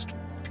best,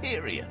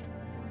 period.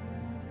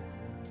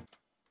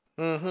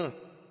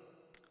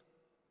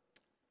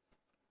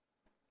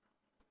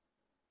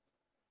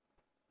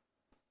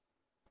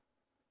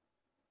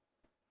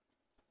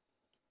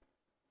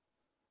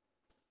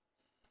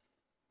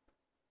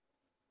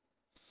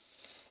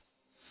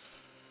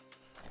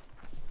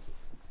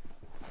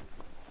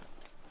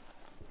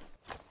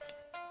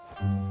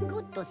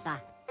 Kuttusa.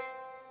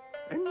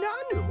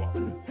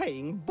 Nanuan,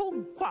 hang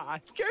bogqua,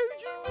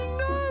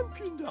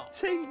 joju no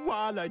sing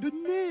while I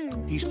don't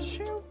know. He's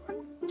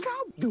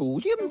Du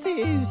hjem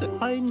til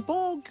en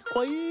bog,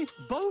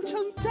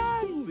 boten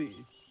danlig.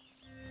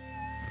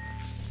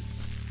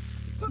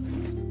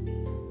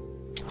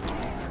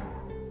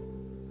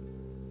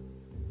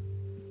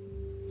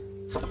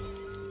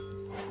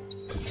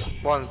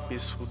 One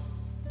Piece hood.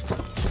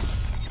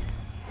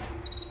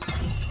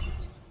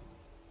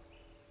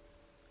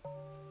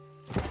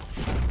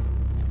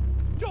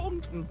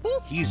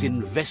 He's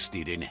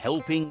invested in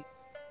helping.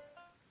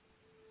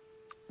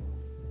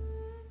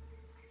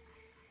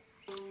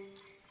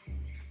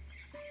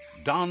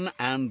 Done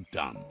and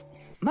done.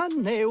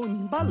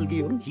 Manneun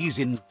balgion. He's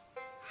in.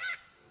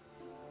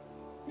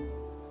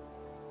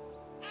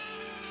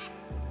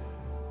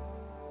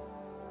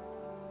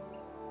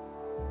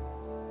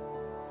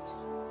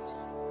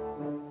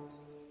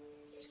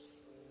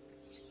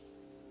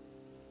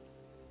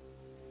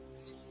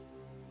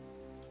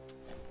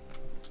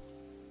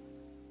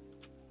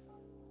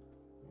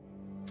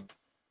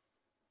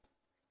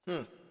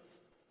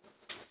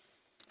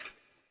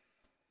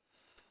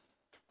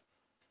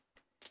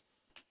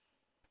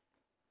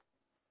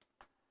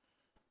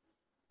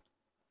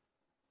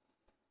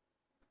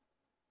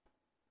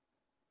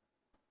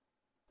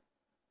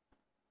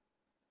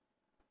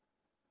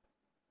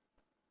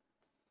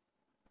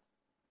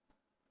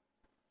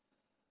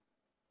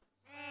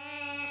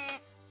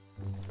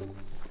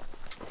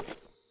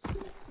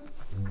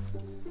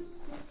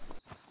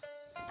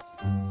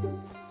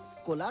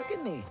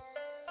 kolakene.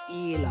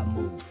 Ila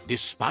move.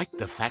 Despite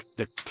the fact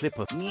the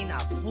clipper Mina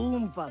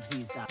fum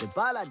papsista. De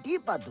bala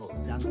dipato.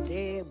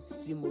 Rangte,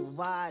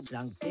 simuvad,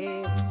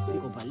 rangte,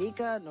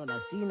 sikopalika, no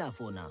nasina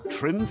fona.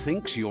 Trim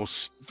thinks you're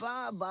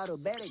Fa baro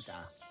berita.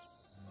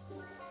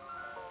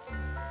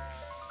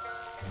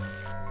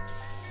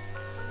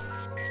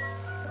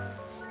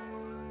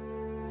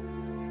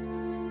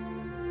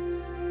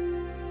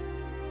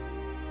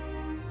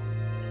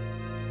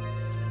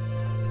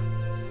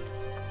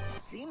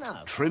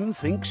 Sina. Trim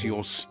thinks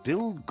you're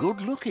still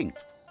good looking.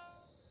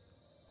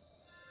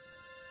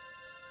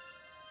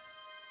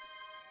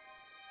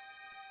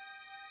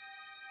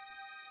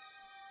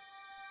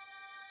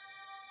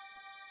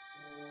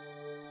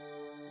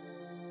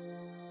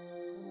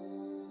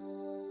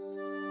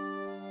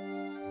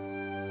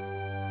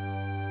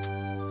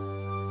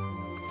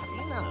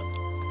 Sina.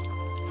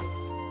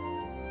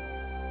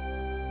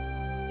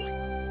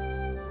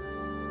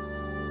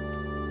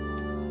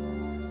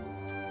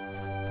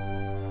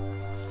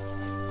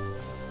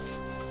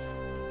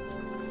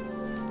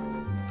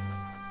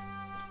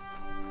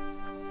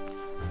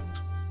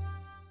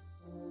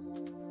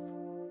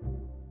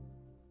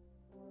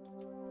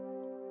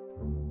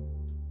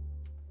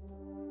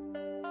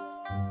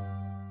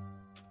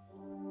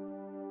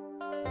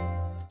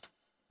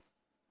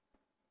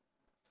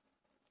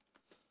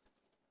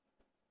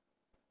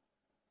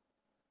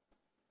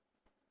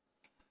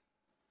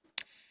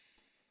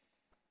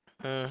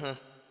 Mm-hmm.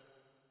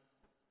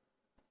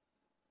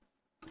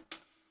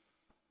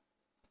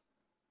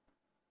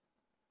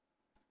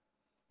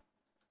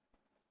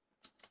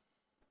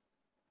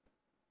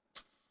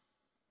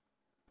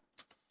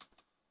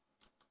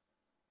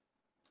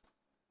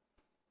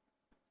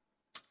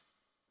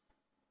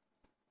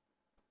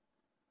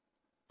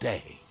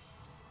 Day.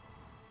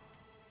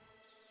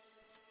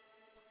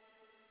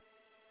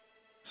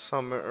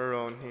 Somewhere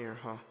around here,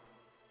 huh?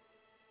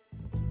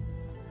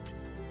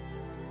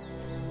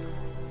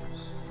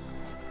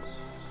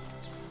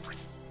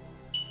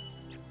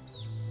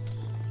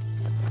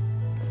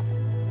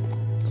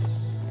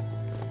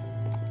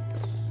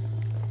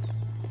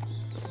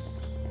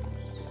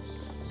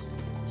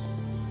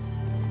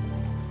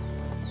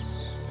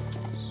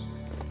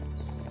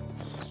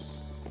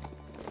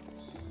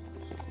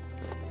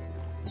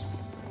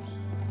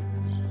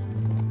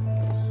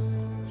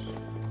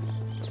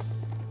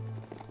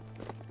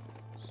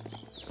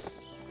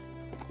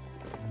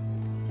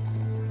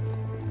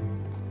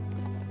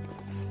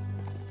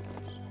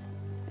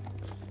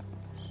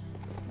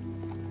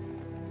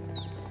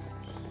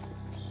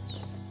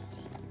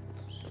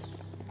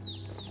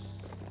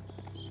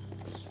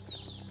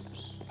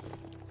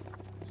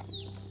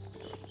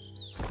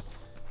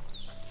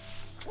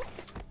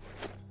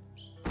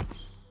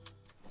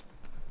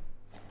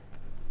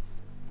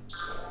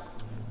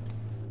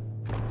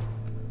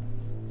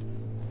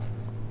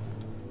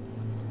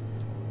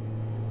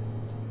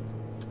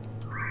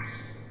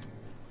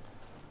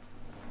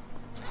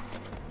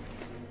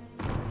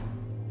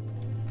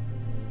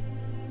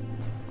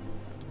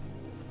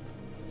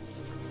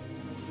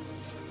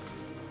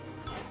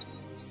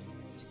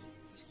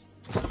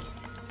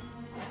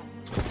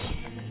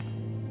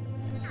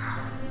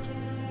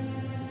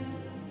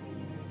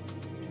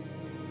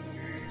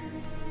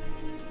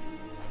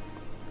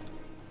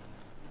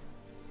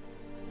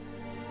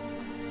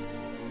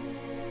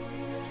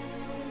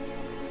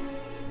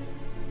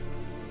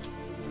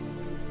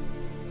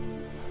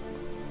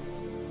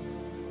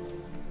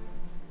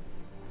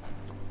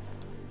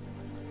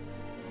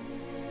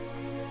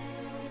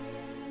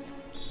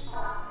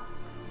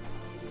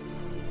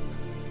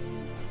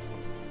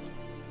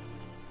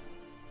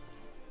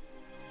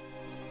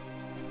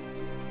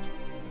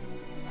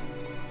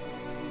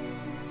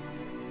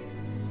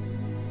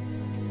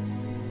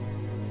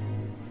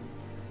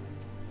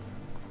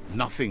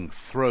 Nothing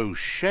throws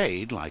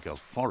shade like a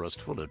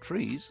forest full of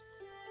trees.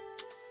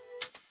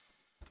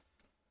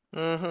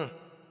 Mm-hmm.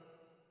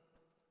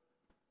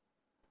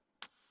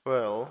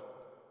 Well.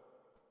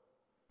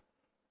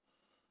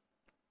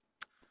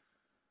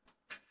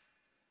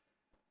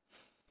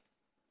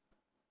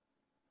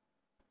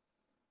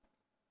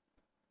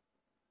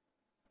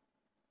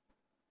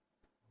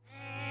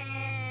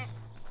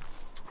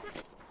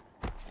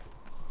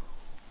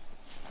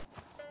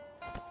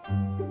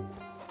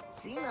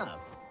 Sina.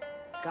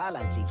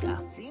 Kala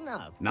chica.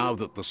 Sina. Now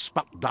that the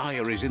Spuck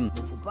Dyer is in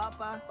Mufu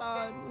papa.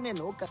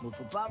 Nenoka.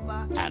 Mufu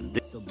papa. and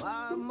So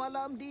ba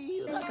malam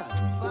di raka.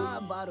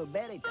 Fa baro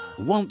berita.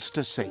 wants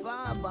to say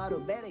Fa baro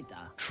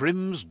berita.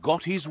 Trim's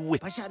got his wit,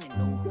 Pashanin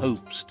no.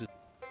 hopes to...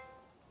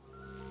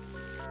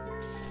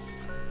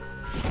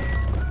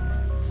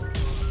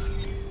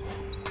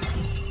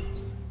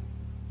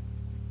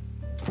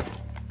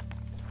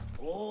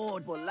 Oh,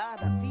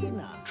 bolada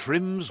fina.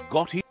 Trim's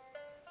got his...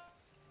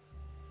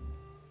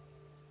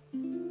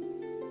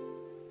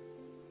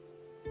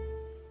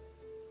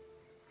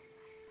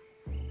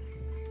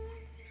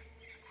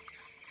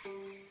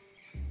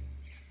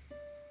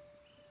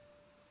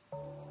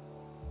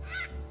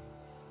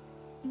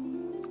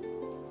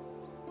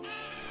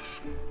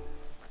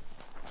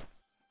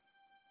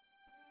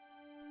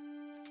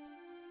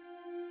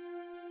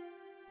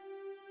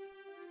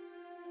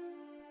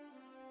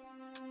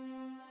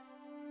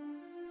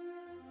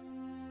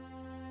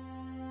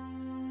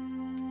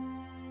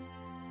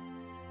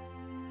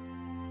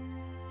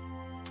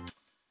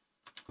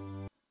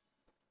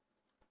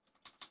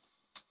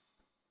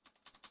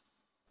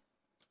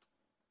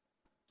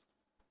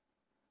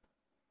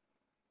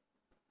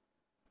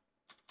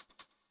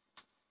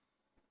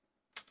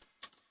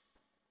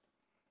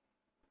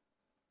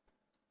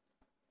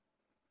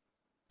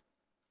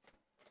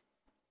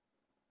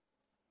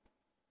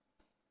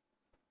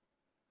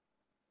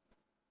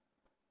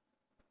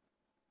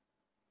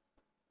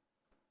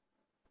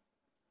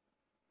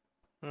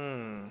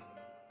 Hmm.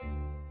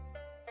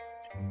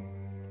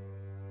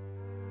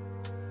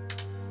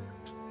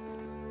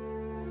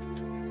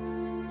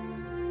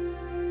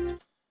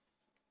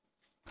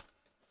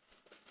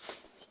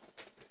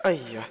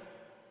 Ay.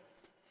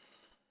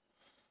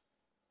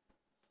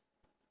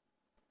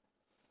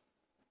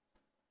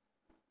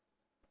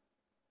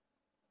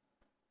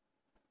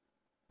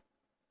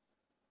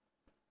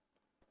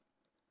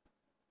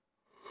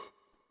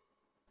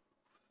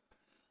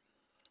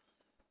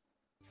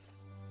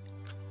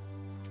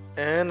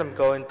 And I'm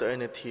going to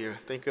end it here.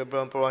 Thank you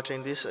everyone for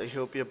watching this. I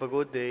hope you have a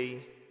good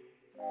day.